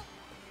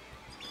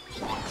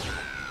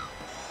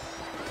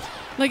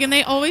 Like, and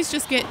they always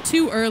just get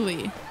too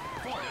early.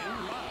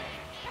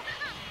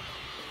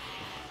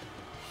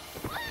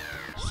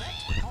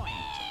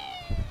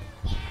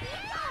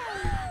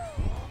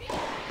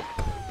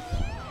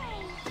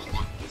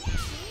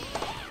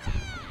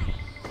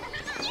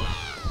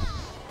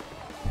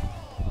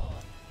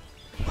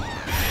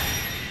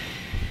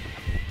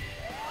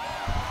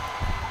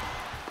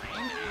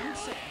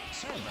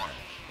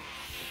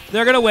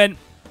 They're gonna win.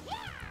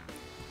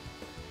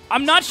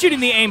 I'm not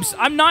shooting the aims.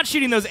 I'm not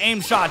shooting those aim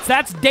shots.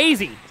 That's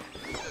Daisy.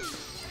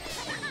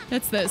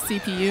 That's the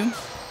CPU.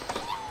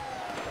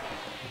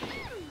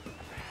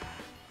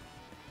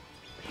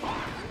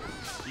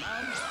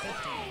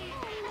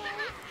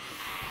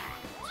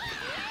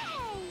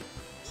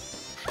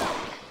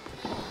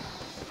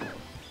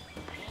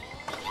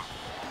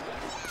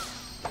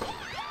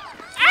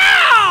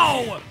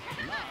 Ow!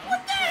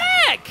 What the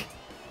heck?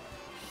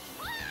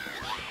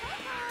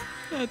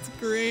 That's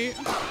great.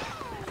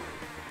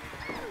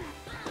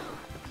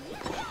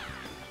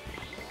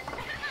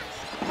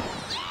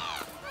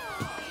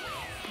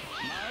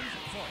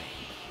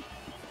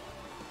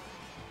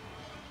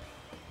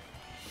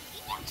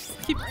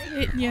 Just keeps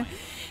hitting you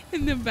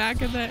in the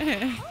back of the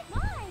head.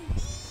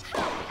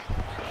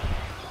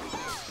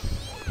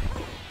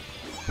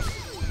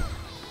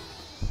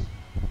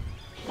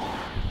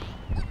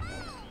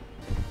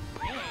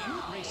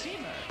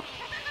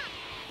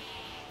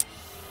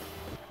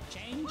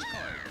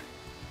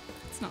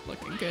 It's not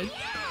looking good.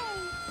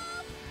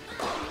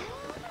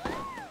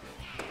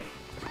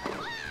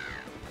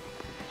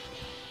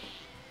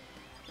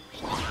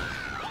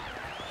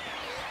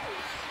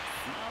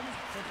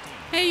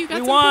 Hey, you got We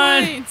some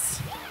won.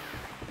 points.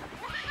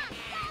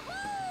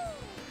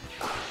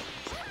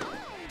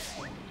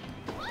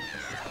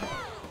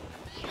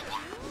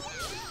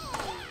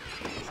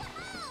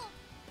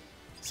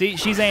 See,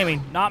 she's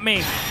aiming, not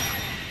me.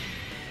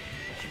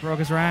 She broke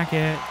his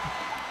racket.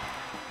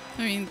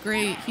 I mean,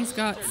 great. He's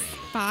got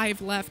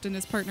 5 left and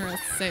his partner has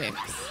 6.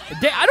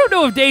 I don't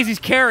know if Daisy's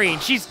carrying.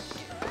 She's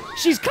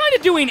kind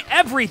of doing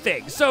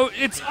everything, so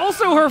it's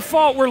also her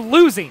fault we're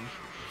losing.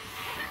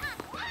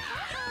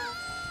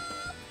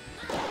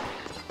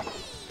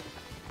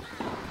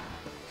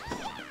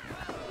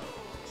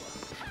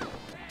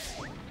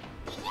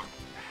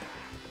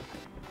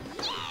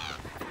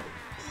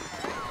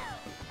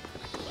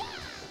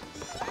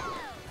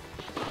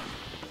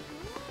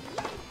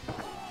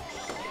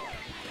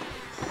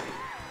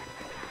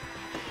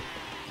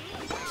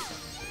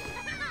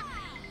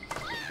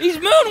 He's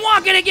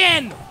moonwalking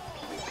again!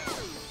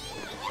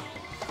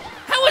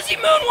 How is he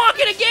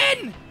moonwalking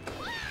again?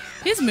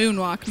 His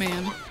moonwalk,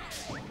 man.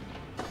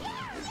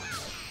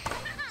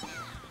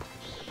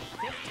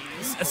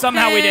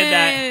 Somehow we did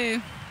that.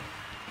 Hey.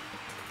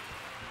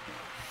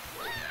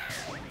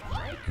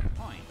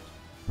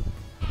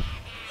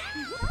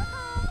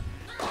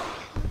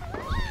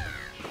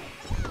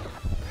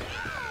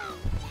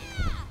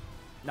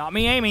 Not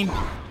me aiming.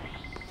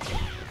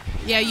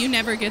 Yeah, you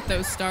never get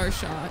those star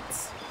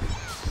shots.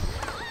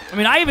 I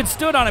mean, I even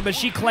stood on it, but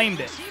she claimed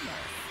it.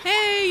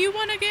 Hey, you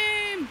won a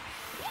game!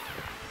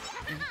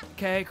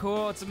 Okay,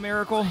 cool. It's a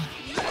miracle.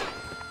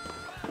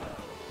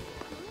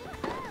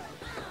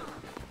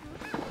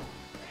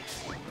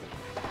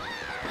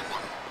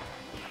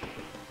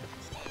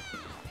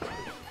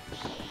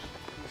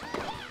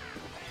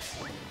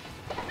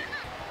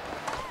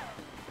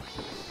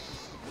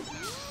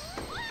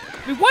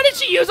 I mean, why did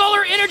she use all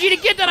her energy to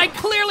get that? I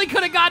clearly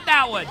could have got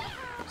that one.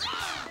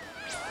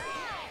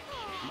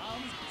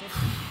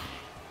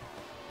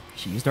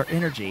 She used her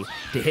energy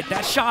to hit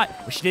that shot,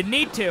 but she didn't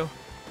need to.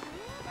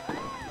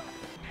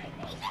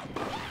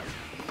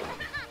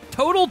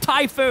 Total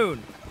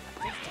typhoon.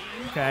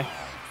 Okay.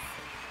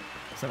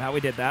 Somehow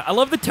we did that. I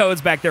love the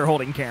Toads back there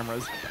holding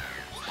cameras.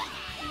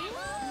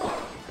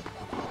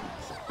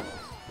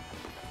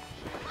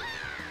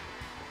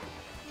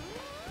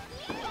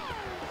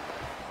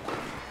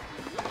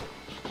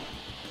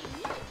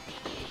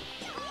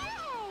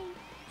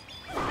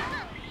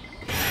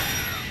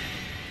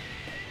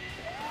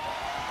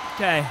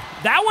 Okay,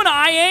 that one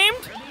I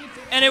aimed,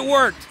 and it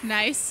worked.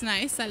 Nice,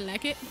 nice. I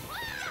like it.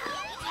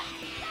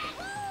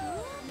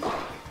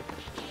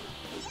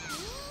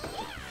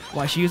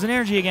 Why is she using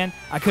energy again?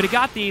 I could have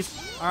got these.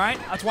 All right,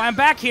 that's why I'm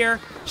back here.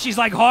 She's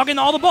like hogging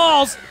all the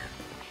balls.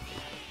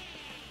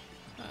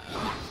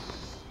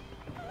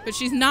 But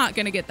she's not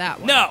going to get that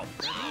one. No.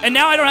 And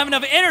now I don't have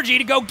enough energy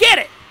to go get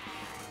it.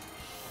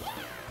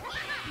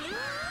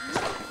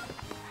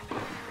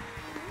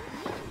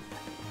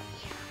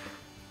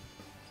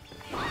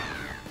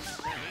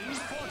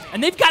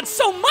 And they've got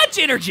so much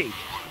energy.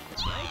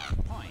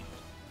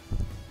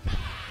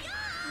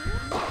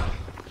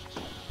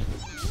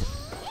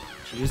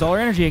 She used all her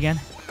energy again.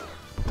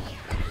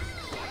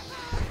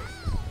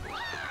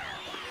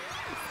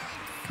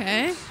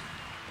 Okay.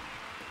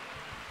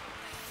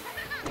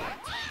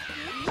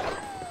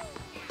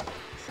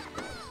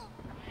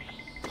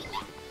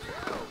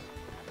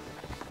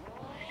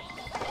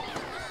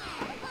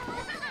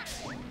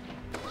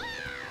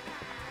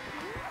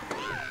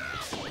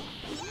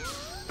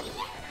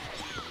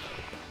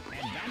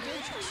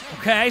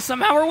 Okay,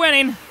 somehow we're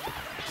winning.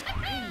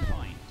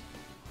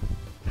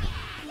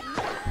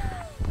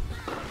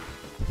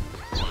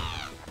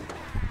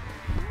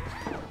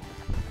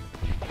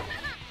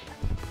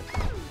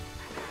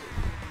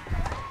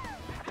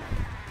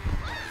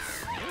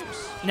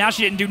 Now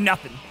she didn't do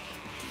nothing.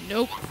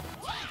 Nope.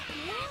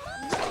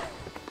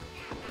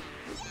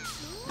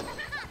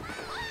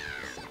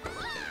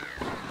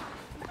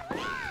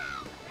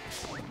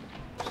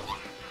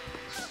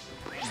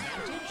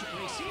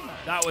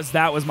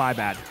 That was my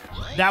bad.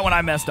 That one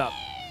I messed up.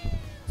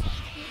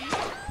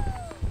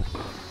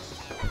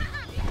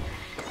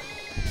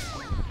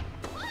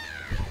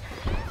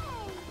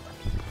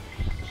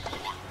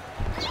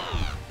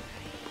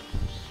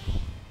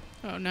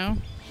 Oh, no.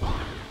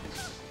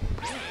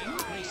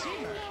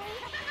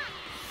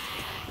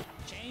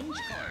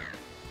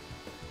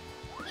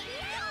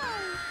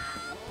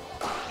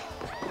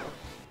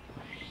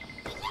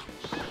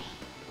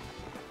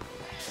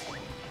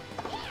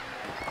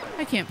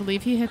 I can't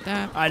believe he hit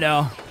that. I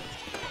know.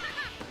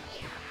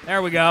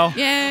 There we go.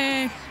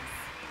 Yay!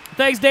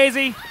 Thanks,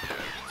 Daisy.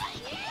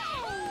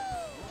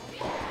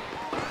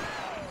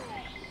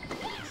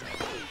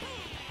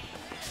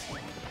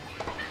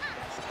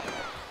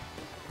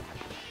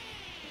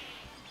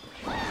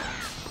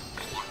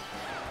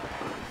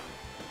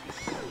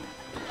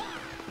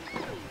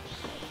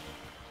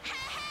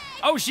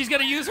 Oh, she's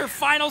gonna use her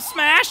final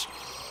smash?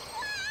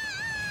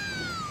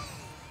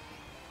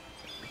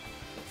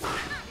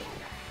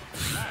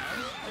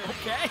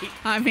 Okay.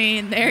 I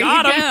mean, there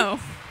Got you him. go.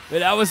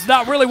 That was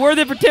not really worth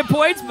it for 10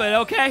 points, but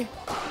okay.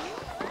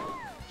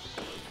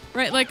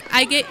 Right, like,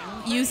 I get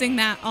using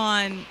that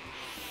on,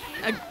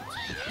 a,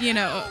 you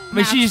know, I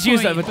mean, she's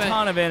used a but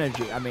ton of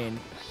energy. I mean,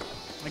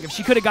 like if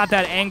she could have got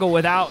that angle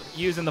without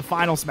using the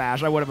final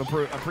smash, I would have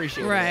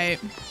appreciated it. right.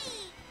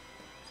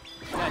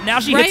 Now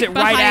she hits it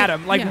right at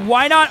him. Like, yeah.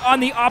 why not on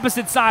the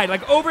opposite side?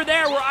 Like, over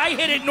there where I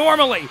hit it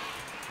normally.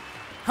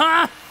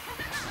 Huh?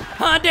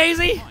 Huh,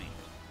 Daisy?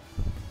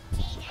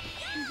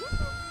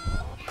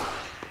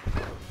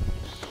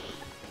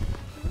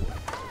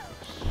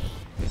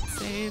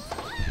 Save.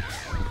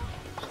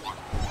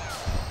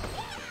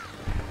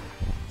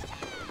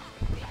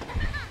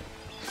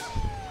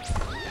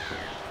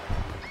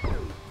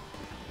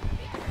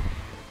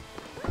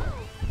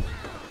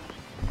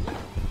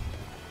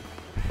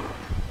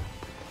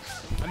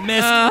 I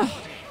missed.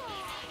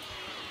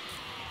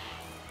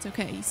 It's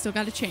okay. You still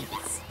got a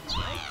chance.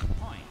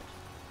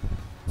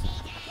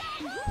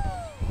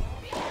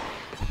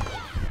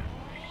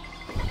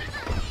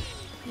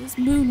 He's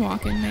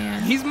moonwalking,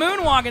 man. He's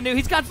moonwalking, dude.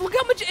 He's got, look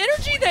how much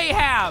energy they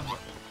have.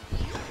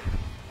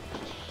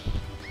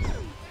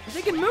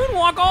 They can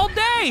moonwalk all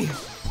day.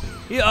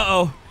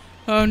 Uh-oh.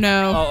 Oh,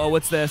 no. Uh-oh,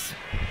 what's this?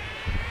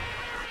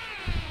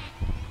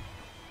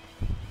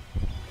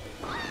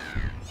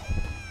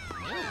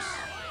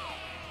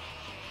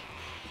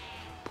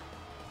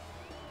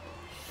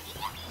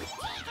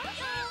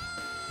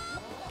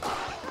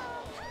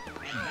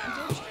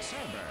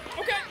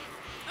 Okay.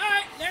 All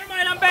right, never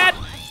mind, I'm bad.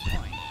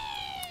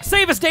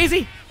 Save us,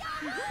 Daisy.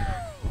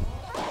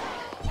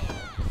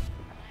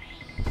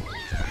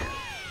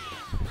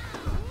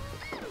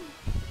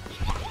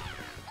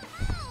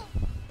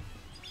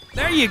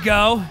 There you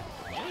go.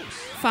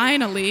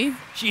 Finally.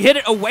 She hit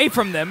it away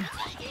from them.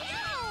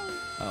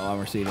 Oh, I'm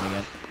receiving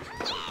again.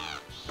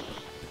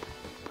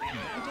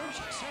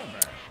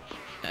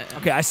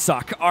 Okay, I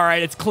suck. All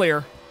right, it's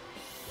clear.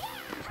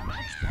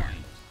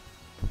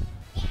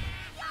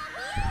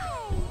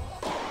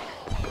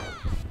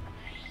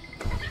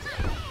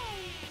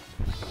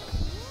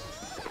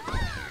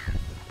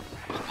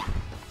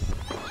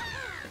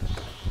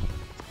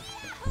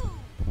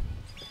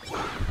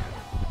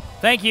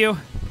 Thank you.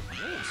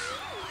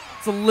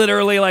 It's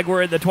literally like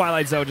we're in the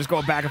Twilight Zone, just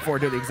going back and forth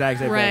doing the exact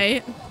same thing.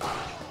 Right.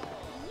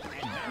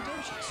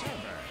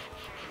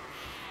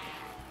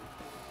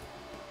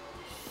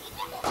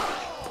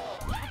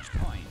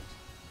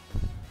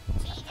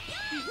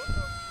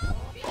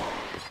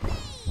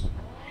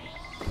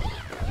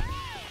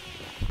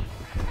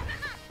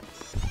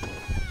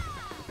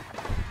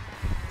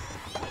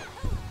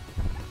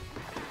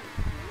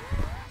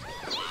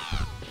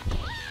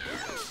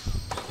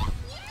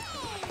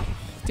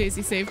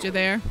 Daisy saved you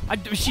there.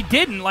 She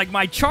didn't. Like,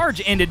 my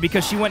charge ended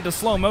because she went to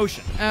slow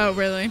motion. Oh,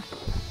 really?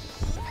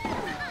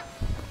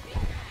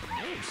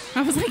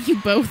 I was like,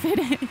 you both hit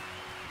it.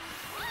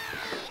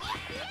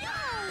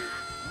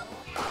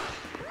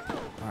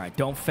 All right,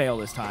 don't fail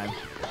this time.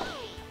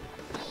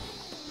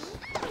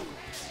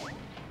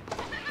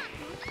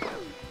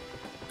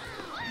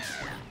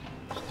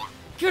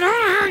 Get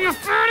out of here, you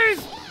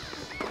fatties!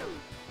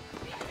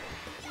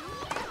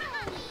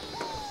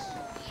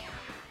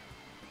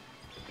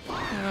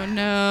 Oh,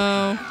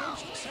 no.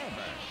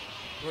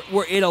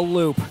 We're in a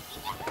loop.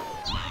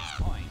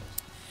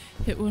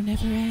 It will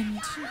never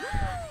end.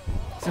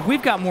 So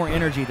we've got more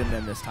energy than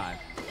them this time.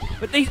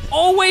 But they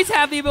always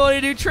have the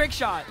ability to do trick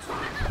shots.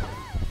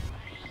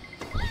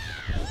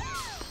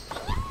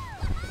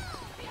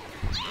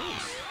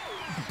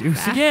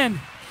 Deuce again.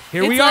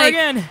 Here we are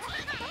again.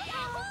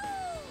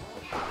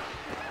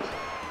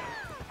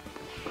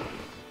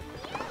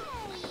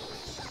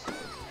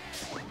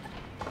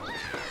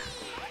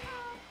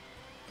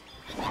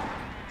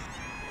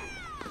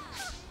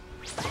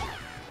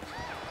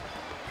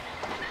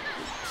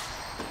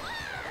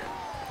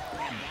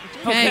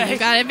 Okay, you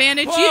got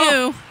advantage.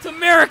 Whoa, you. It's a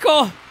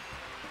miracle.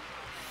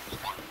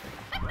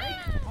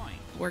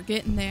 We're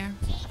getting there.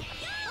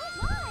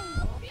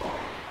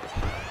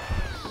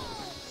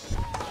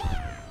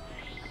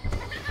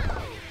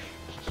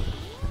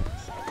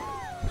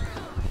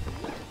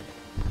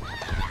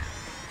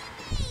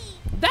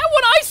 That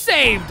one I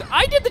saved.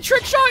 I did the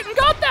trick shot and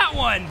got that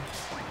one.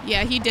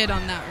 Yeah, he did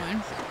on that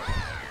one.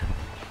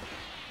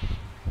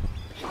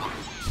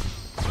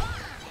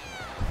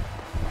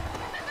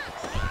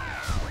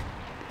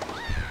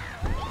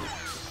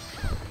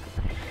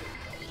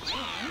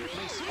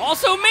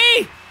 Also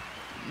me.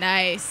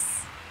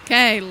 Nice.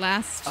 Okay,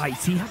 last. I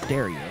see. How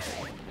dare you?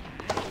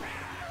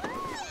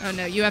 Oh,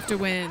 no, you have to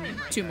win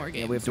 2 more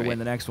games. Yeah, we have to win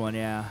the next one,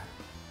 yeah.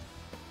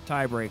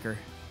 Tiebreaker.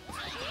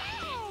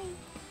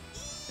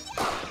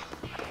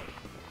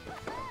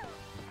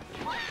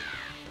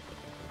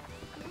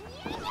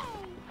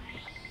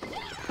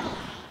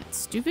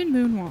 Stupid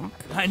moonwalk.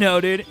 I know,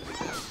 dude.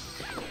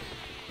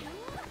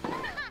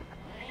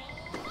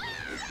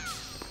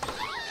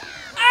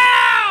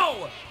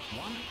 Ow!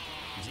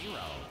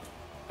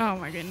 Oh,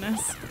 my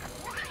goodness.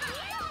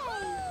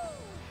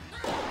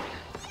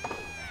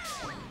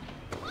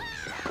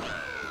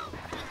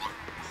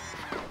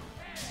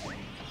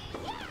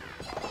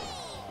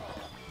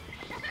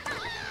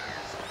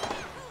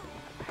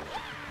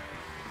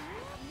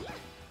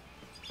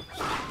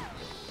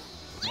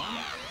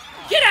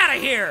 Get out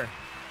of here!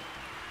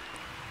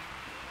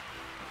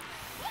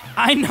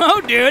 I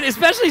know, dude,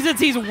 especially since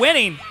he's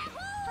winning.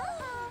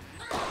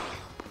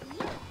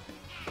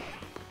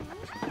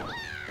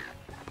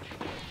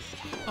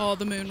 All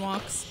the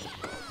moonwalks.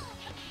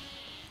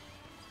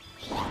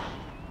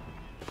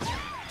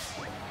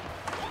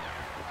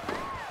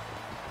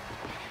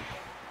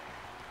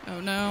 Oh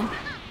no.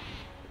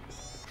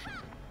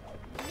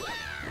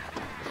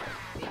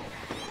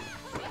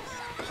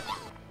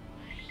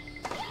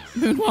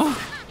 Moonwalk.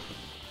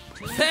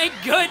 Thank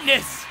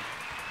goodness.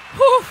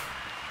 Whew.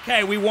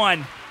 Okay, we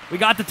won. We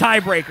got the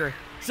tiebreaker.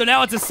 So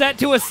now it's a set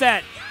to a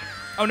set.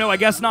 Oh no, I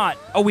guess not.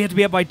 Oh, we have to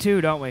be up by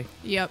 2, don't we?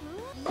 Yep.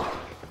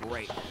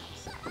 Great.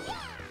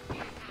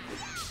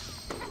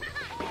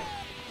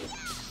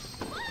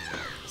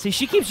 See,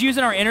 she keeps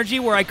using our energy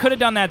where I could have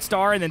done that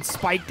star and then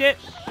spiked it.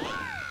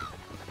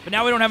 But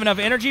now we don't have enough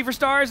energy for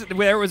stars.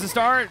 There was a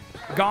star.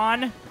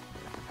 Gone.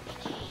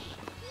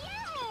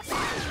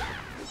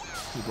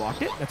 You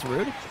blocked it? That's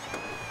rude.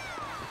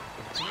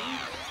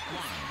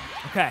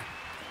 Okay.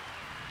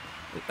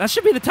 That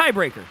should be the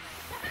tiebreaker.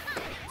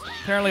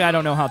 Apparently, I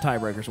don't know how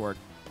tiebreakers work.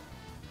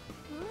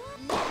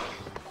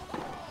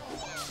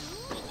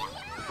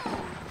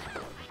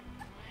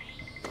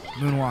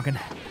 Moonwalking.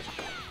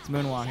 It's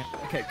moonwalking.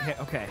 Okay, okay,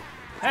 okay.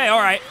 Hey, all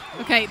right.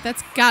 Okay,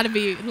 that's gotta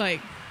be like.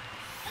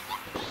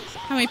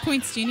 How many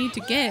points do you need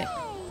to get?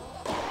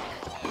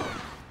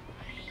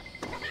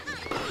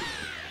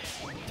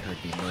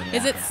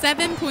 Is it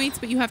 7 points,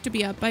 but you have to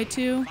be up by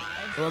 2?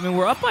 Well, I mean,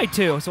 we're up by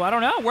 2, so I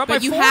don't know. We're up by 4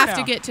 But you have now.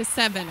 to get to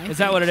 7. Is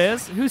that what it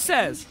is? Who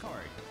says?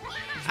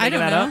 I don't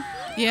that know. up?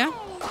 Yeah.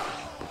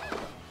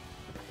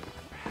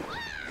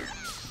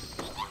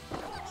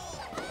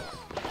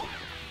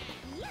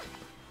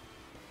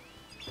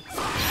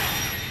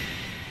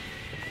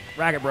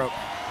 Racket broke.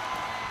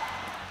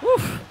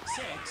 Woof.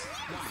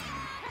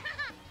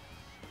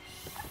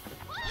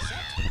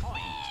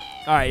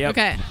 All right, yep.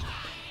 Okay.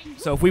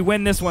 So if we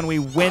win this one, we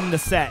win the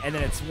set, and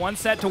then it's 1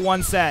 set to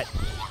 1 set.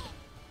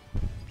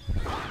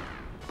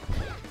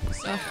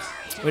 So,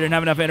 We didn't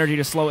have enough energy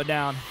to slow it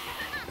down.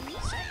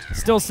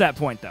 Still set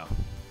point, though.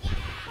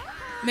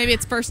 maybe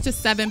it's first to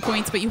 7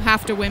 points, but you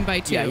have to win by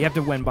 2. Yeah, you have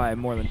to win by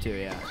more than 2,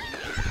 yeah.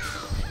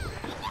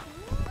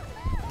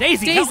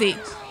 Daisy! Daisy.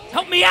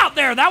 Help me out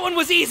there! That one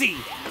was easy!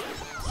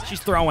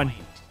 She's throwing.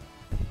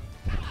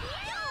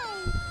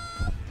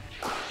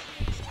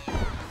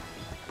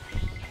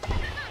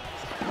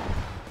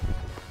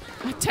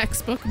 A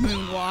textbook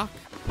moonwalk.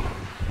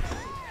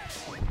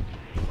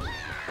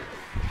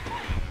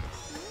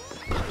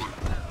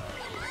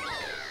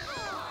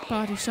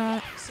 Body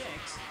shot.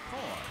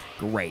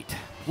 Great.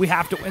 We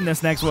have to win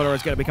this next one or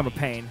it's going to become a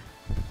pain.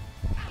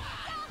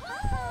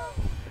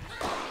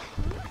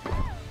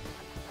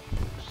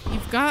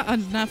 You've got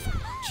enough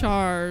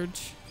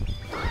charge.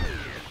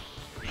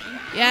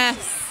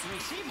 Yes.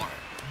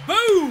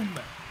 Boom!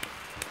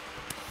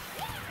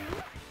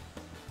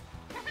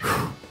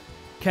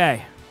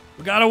 Okay.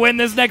 We got to win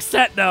this next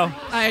set, though.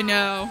 I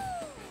know.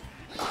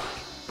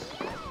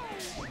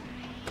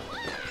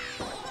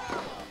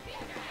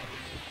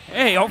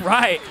 Hey, all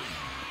right.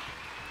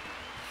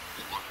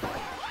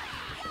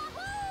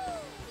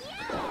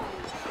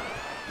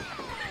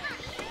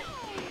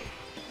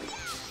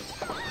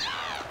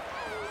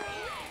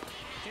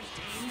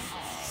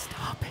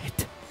 Stop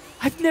it.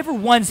 I've never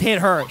once hit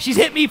her. She's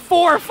hit me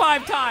 4 or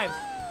 5 times.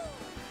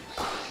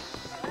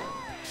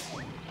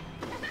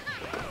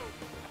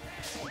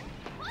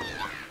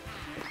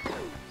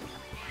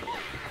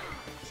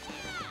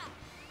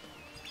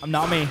 I'm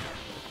not me,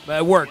 but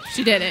it worked.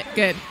 She did it.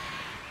 Good.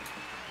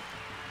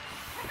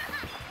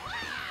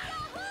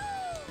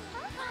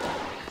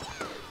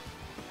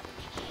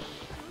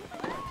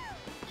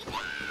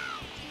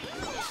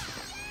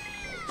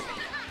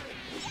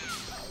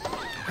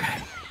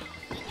 Okay.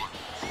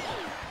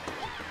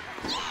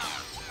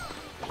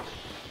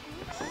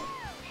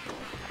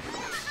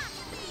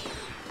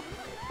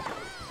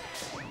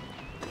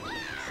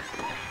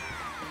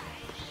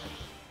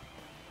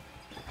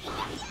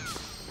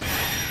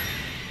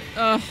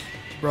 Ugh.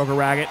 Broke a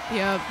racket.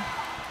 Yep.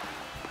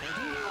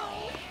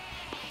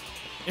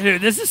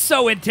 Dude, this is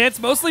so intense,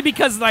 mostly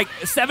because like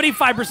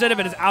 75% of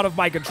it is out of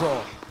my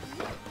control.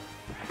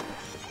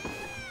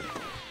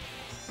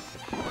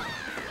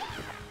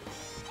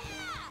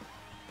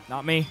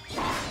 Not me.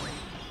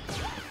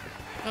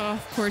 Oh,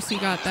 of course you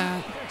got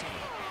that.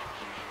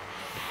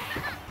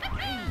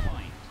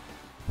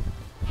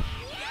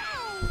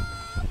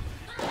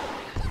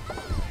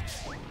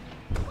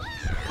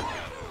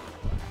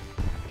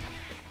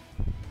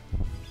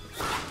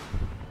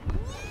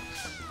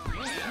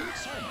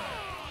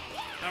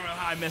 I don't know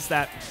how I missed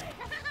that.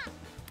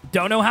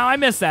 Don't know how I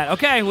missed that.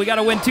 Okay, we got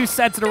to win 2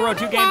 sets in a row, 2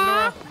 games in a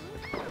row.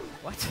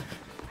 What?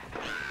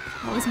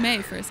 That was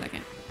May for a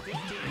second.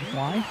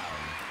 Why?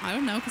 I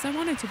don't know, because I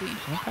wanted to be.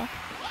 Okay.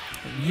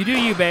 You do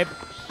you, babe.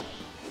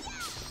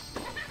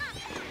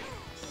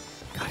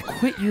 God,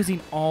 quit using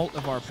all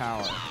of our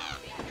power.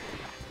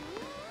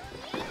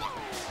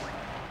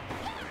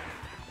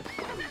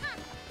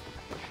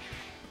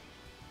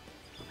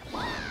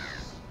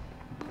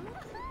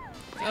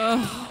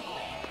 Ugh.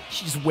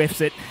 She just whiffs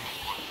it.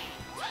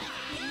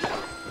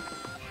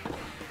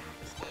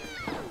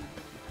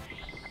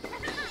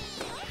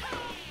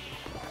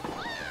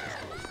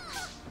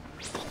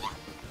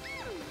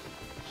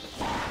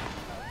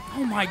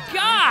 my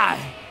God!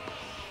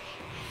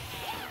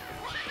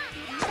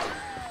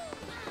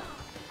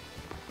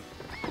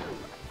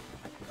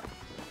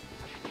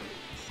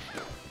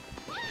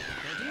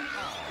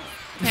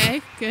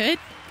 Okay, good.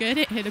 Good.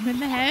 It hit him in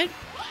the head.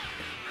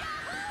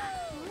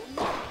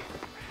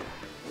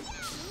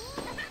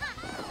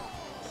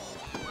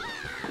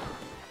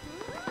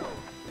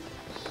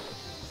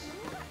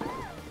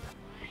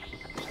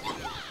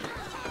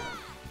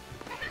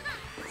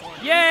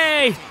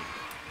 Yay!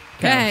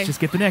 Okay. Let's just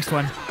get the next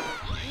one.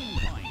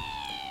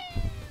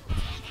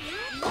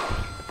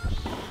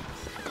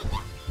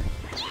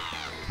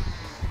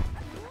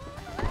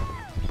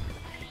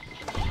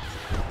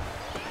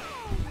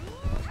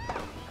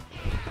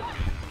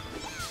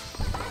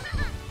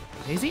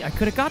 Daisy, I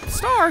could have got the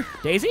star.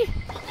 Daisy?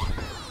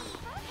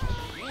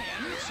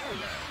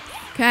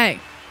 Okay.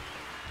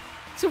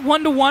 Is it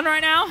 1-1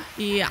 right now?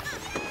 Yeah.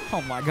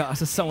 Oh my gosh,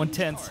 this is so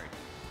intense.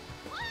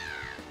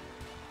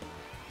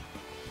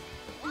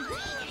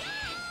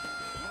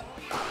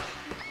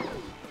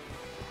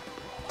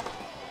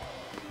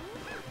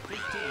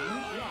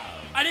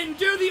 I didn't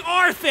do the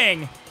R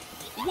thing.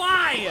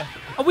 Why?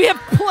 We have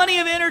plenty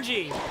of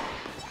energy.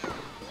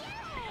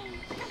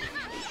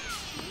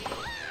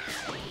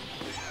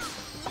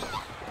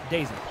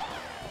 Daisy.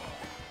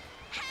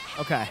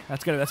 Okay,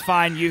 that's good. That's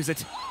fine. Use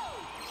it.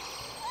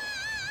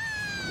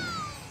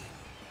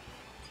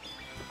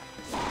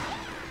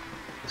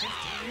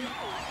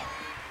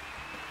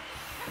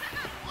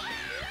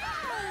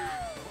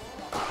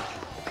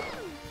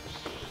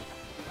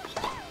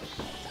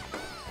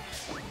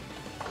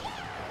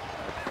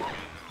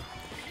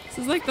 This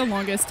is like the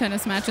longest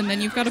tennis match, and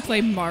then you've got to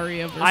play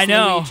Mario versus I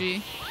know.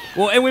 Luigi.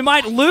 Well, and we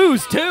might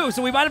lose too,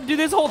 so we might have to do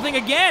this whole thing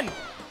again.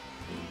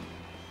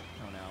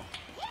 Oh no.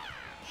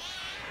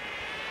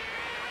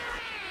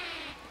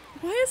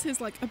 Why is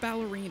his like a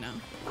ballerina?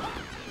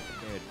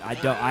 Dude,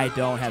 I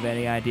don't have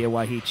any idea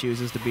why he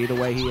chooses to be the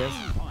way he is.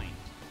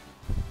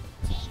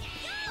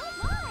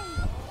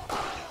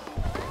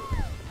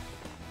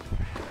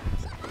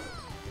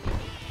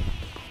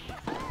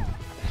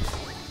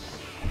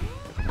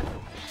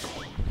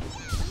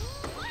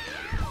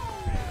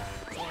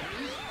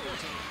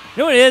 You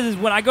know what it is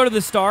when I go to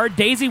the star,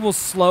 Daisy will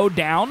slow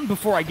down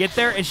before I get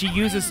there, and she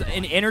uses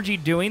an energy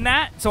doing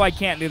that, so I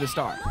can't do the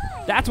star.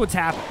 That's what's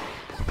happening.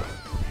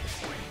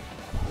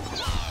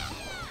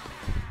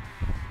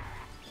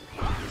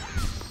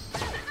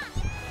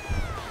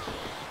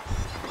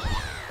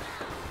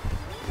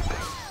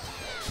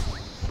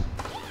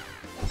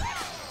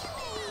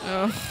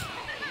 Ugh.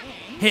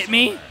 Hit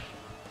me.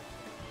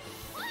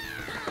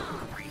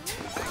 Great.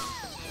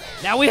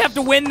 Now we have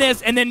to win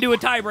this and then do a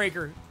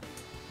tiebreaker.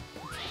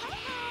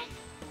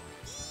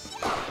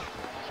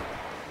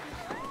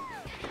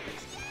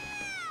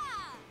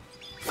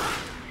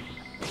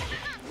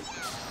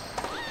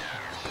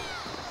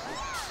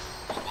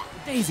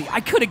 Daisy, I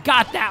could have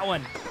got that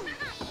one.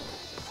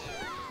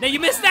 Now you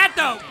missed that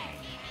though.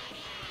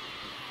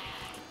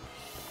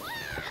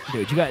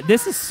 Dude,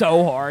 this is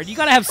so hard. You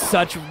gotta have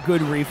such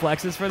good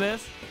reflexes for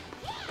this.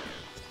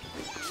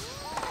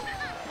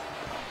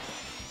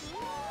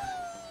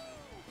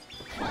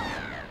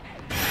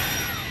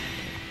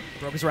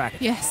 Broke his racket.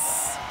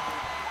 Yes.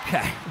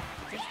 Okay.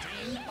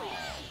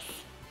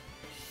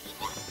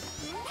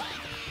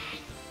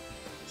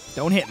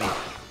 Don't hit me.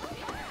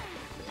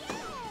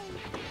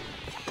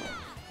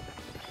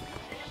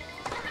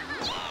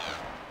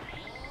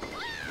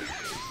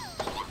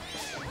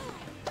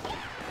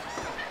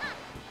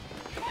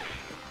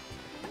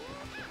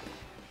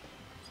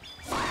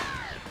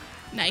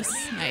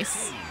 Nice,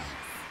 nice.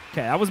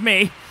 Okay, that was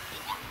me.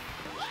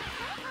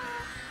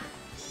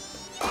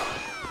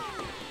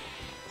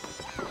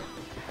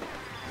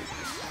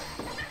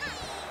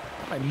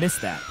 I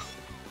missed that.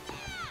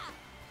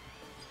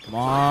 Come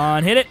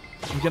on, hit it.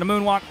 You get a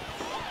moonwalk.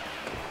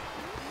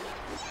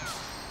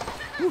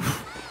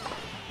 Oof.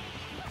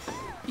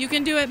 You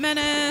can do it,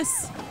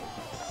 Menace.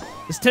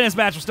 This tennis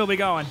match will still be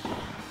going.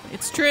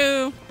 It's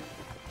true.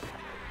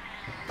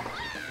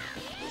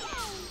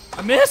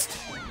 I missed?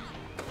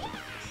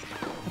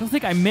 I don't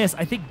think I missed.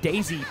 I think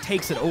Daisy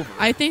takes it over.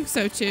 I think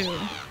so too.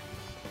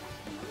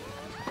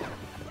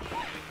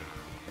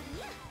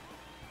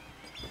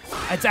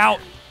 It's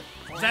out.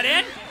 Is that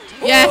in?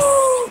 Yes.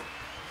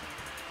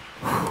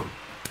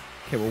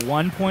 Okay, we're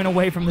 1 point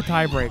away from the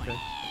tiebreaker.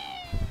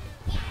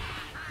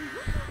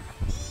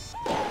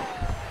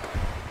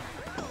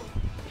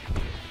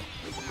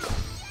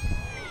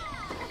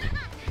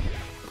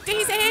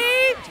 Daisy!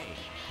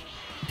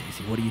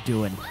 Daisy, what are you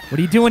doing? What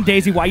are you doing,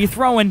 Daisy? Why are you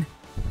throwing?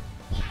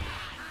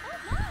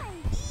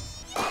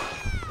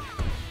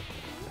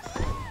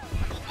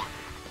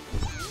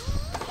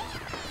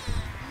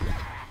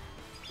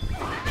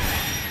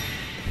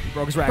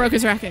 Broke his racket. Broke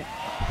his racket.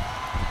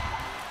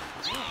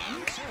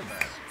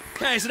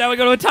 Okay, so now we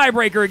go to a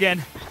tiebreaker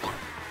again.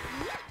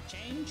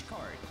 Change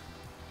card.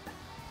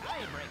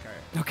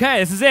 Tiebreaker. Okay,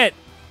 this is it.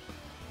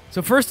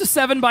 So first to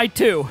 7 by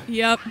 2.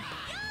 Yep.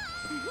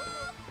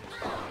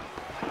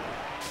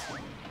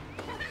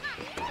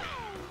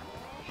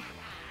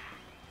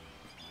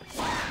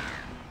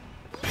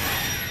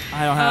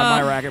 I don't have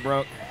my racket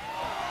broke.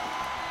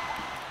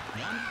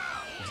 1-0.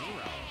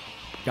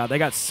 God, they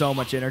got so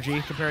much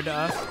energy compared to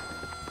us.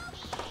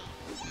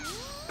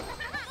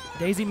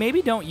 Daisy,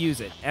 maybe don't use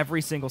it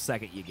every single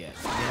second you get,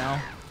 you know?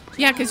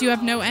 Yeah, because you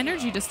have no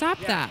energy to stop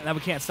that. Now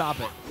we can't stop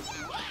it.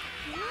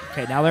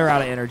 Okay, now they're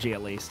out of energy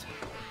at least.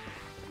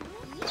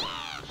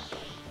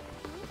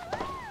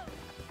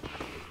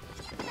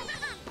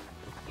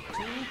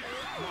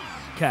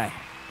 Okay.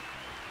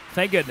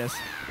 Thank goodness.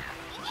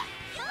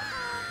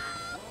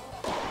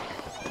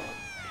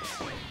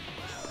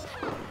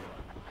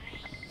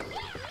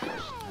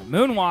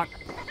 Moonwalk.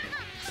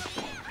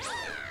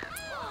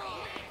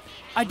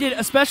 I did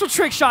a special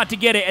trick shot to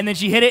get it, and then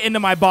she hit it into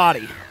my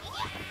body.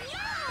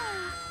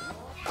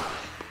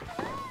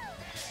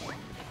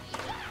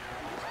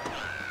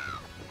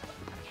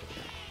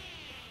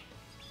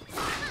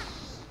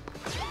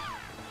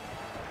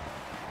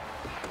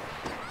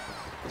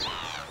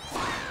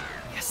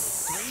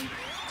 Yes.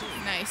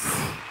 Nice.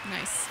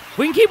 Nice.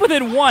 We can keep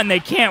within 1. They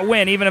can't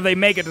win, even if they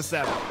make it to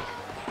 7.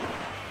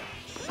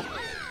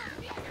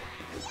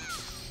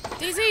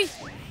 Daisy.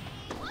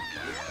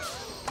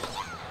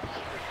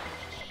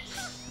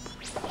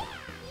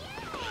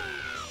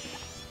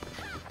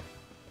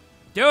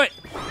 Do it.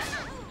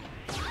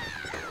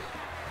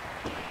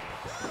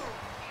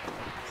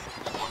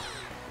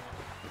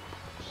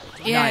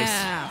 Yeah.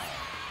 Nice.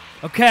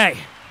 Okay,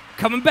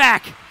 coming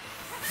back.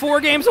 4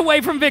 games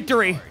away from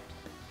victory.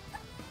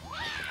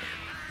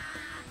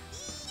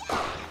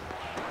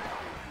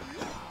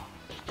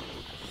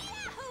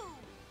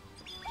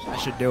 I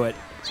should do it.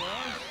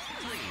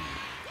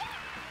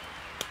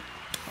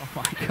 Oh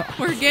my God.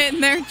 We're getting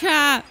there,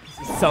 chat.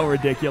 This is so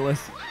ridiculous.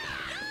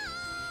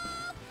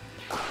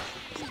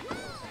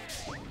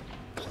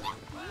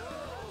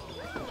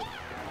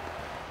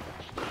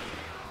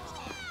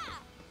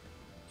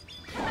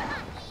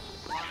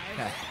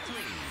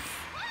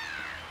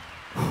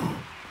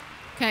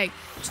 Okay,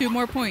 2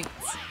 more points.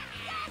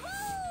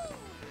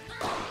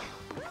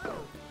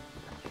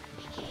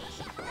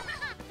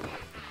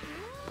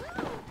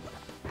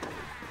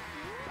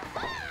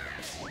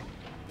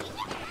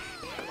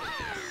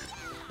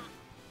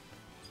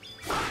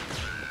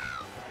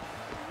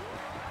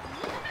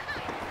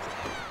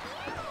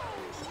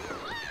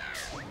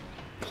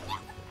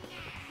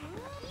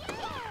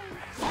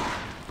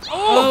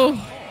 Oh!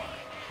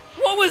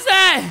 What was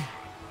that?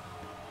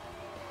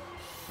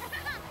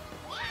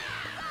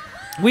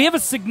 We have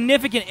a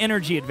significant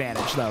energy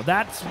advantage, though.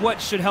 That's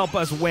what should help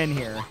us win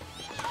here.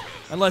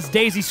 Unless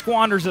Daisy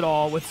squanders it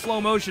all with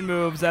slow motion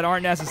moves that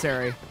aren't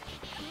necessary.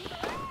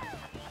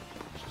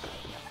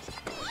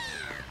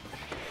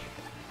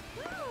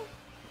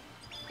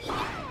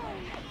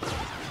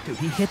 Dude,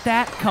 he hit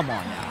that? Come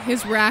on now.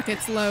 His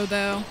racket's low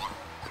though.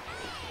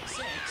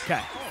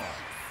 Okay.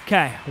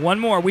 Okay, one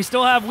more. We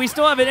still have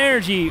an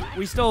energy.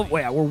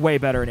 We're way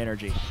better in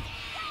energy.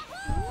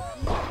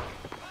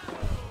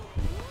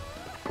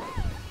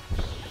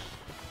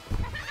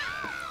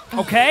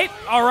 Okay,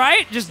 all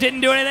right. Just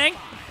didn't do anything.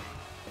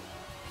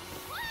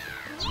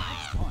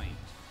 Point.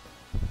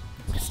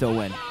 Still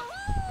win.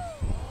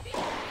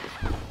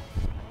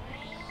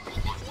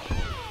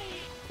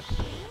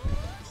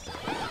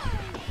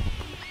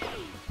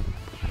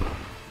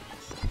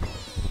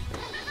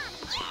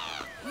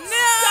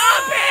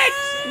 Stop it!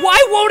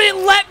 Why won't it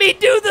let me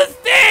do the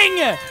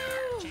thing?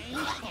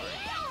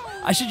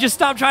 I should just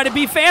stop trying to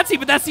be fancy,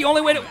 but that's the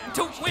only way to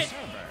win.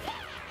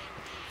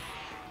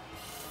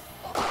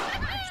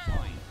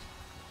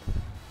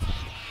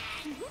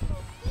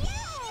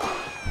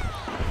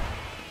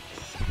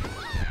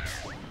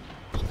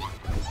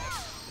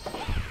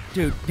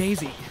 Dude,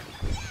 Daisy.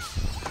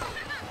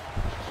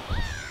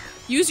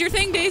 Use your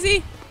thing,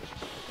 Daisy.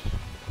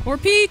 Or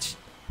Peach.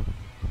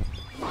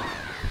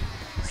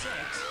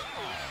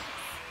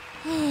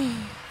 I'm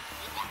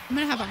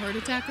gonna have a heart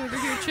attack over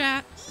here,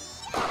 chat.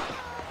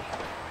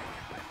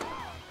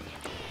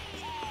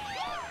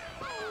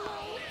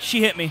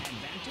 She hit me.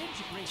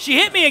 She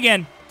hit me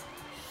again.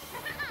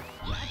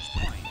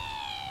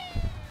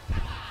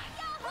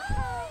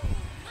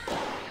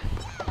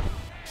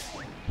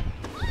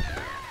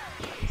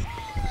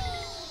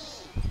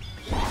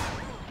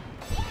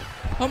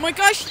 Oh my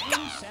gosh.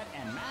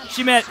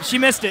 She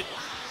missed it.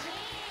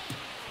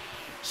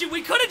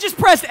 We could have just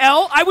pressed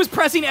L. I was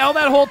pressing L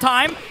that whole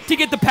time to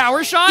get the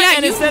power shot. Yeah,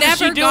 and you instead of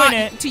she never doing got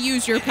it, to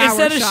use your power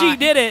instead of shot. she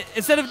did it,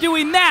 instead of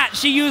doing that,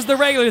 she used the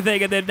regular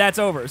thing, and then that's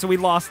over. So we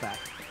lost that.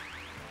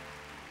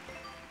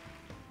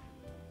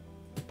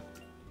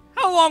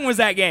 How long was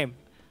that game?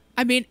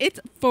 I mean,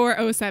 it's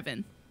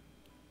 4:07.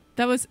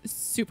 That was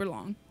super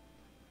long.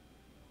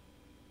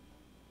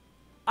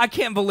 I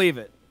can't believe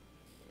it.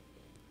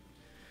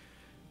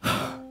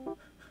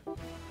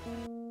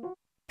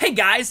 Hey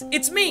guys,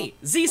 it's me,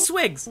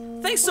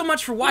 zswiggs. Thanks so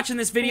much for watching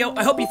this video.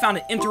 I hope you found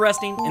it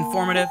interesting,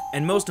 informative,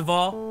 and most of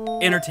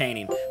all,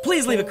 entertaining.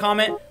 Please leave a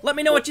comment, let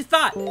me know what you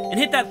thought, and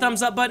hit that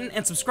thumbs up button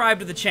and subscribe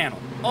to the channel.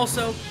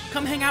 Also,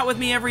 come hang out with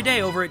me every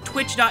day over at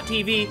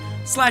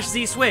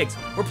twitch.tv/zswiggs.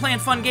 We're playing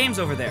fun games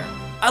over there.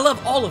 I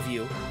love all of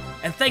you,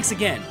 And thanks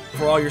again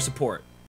for all your support.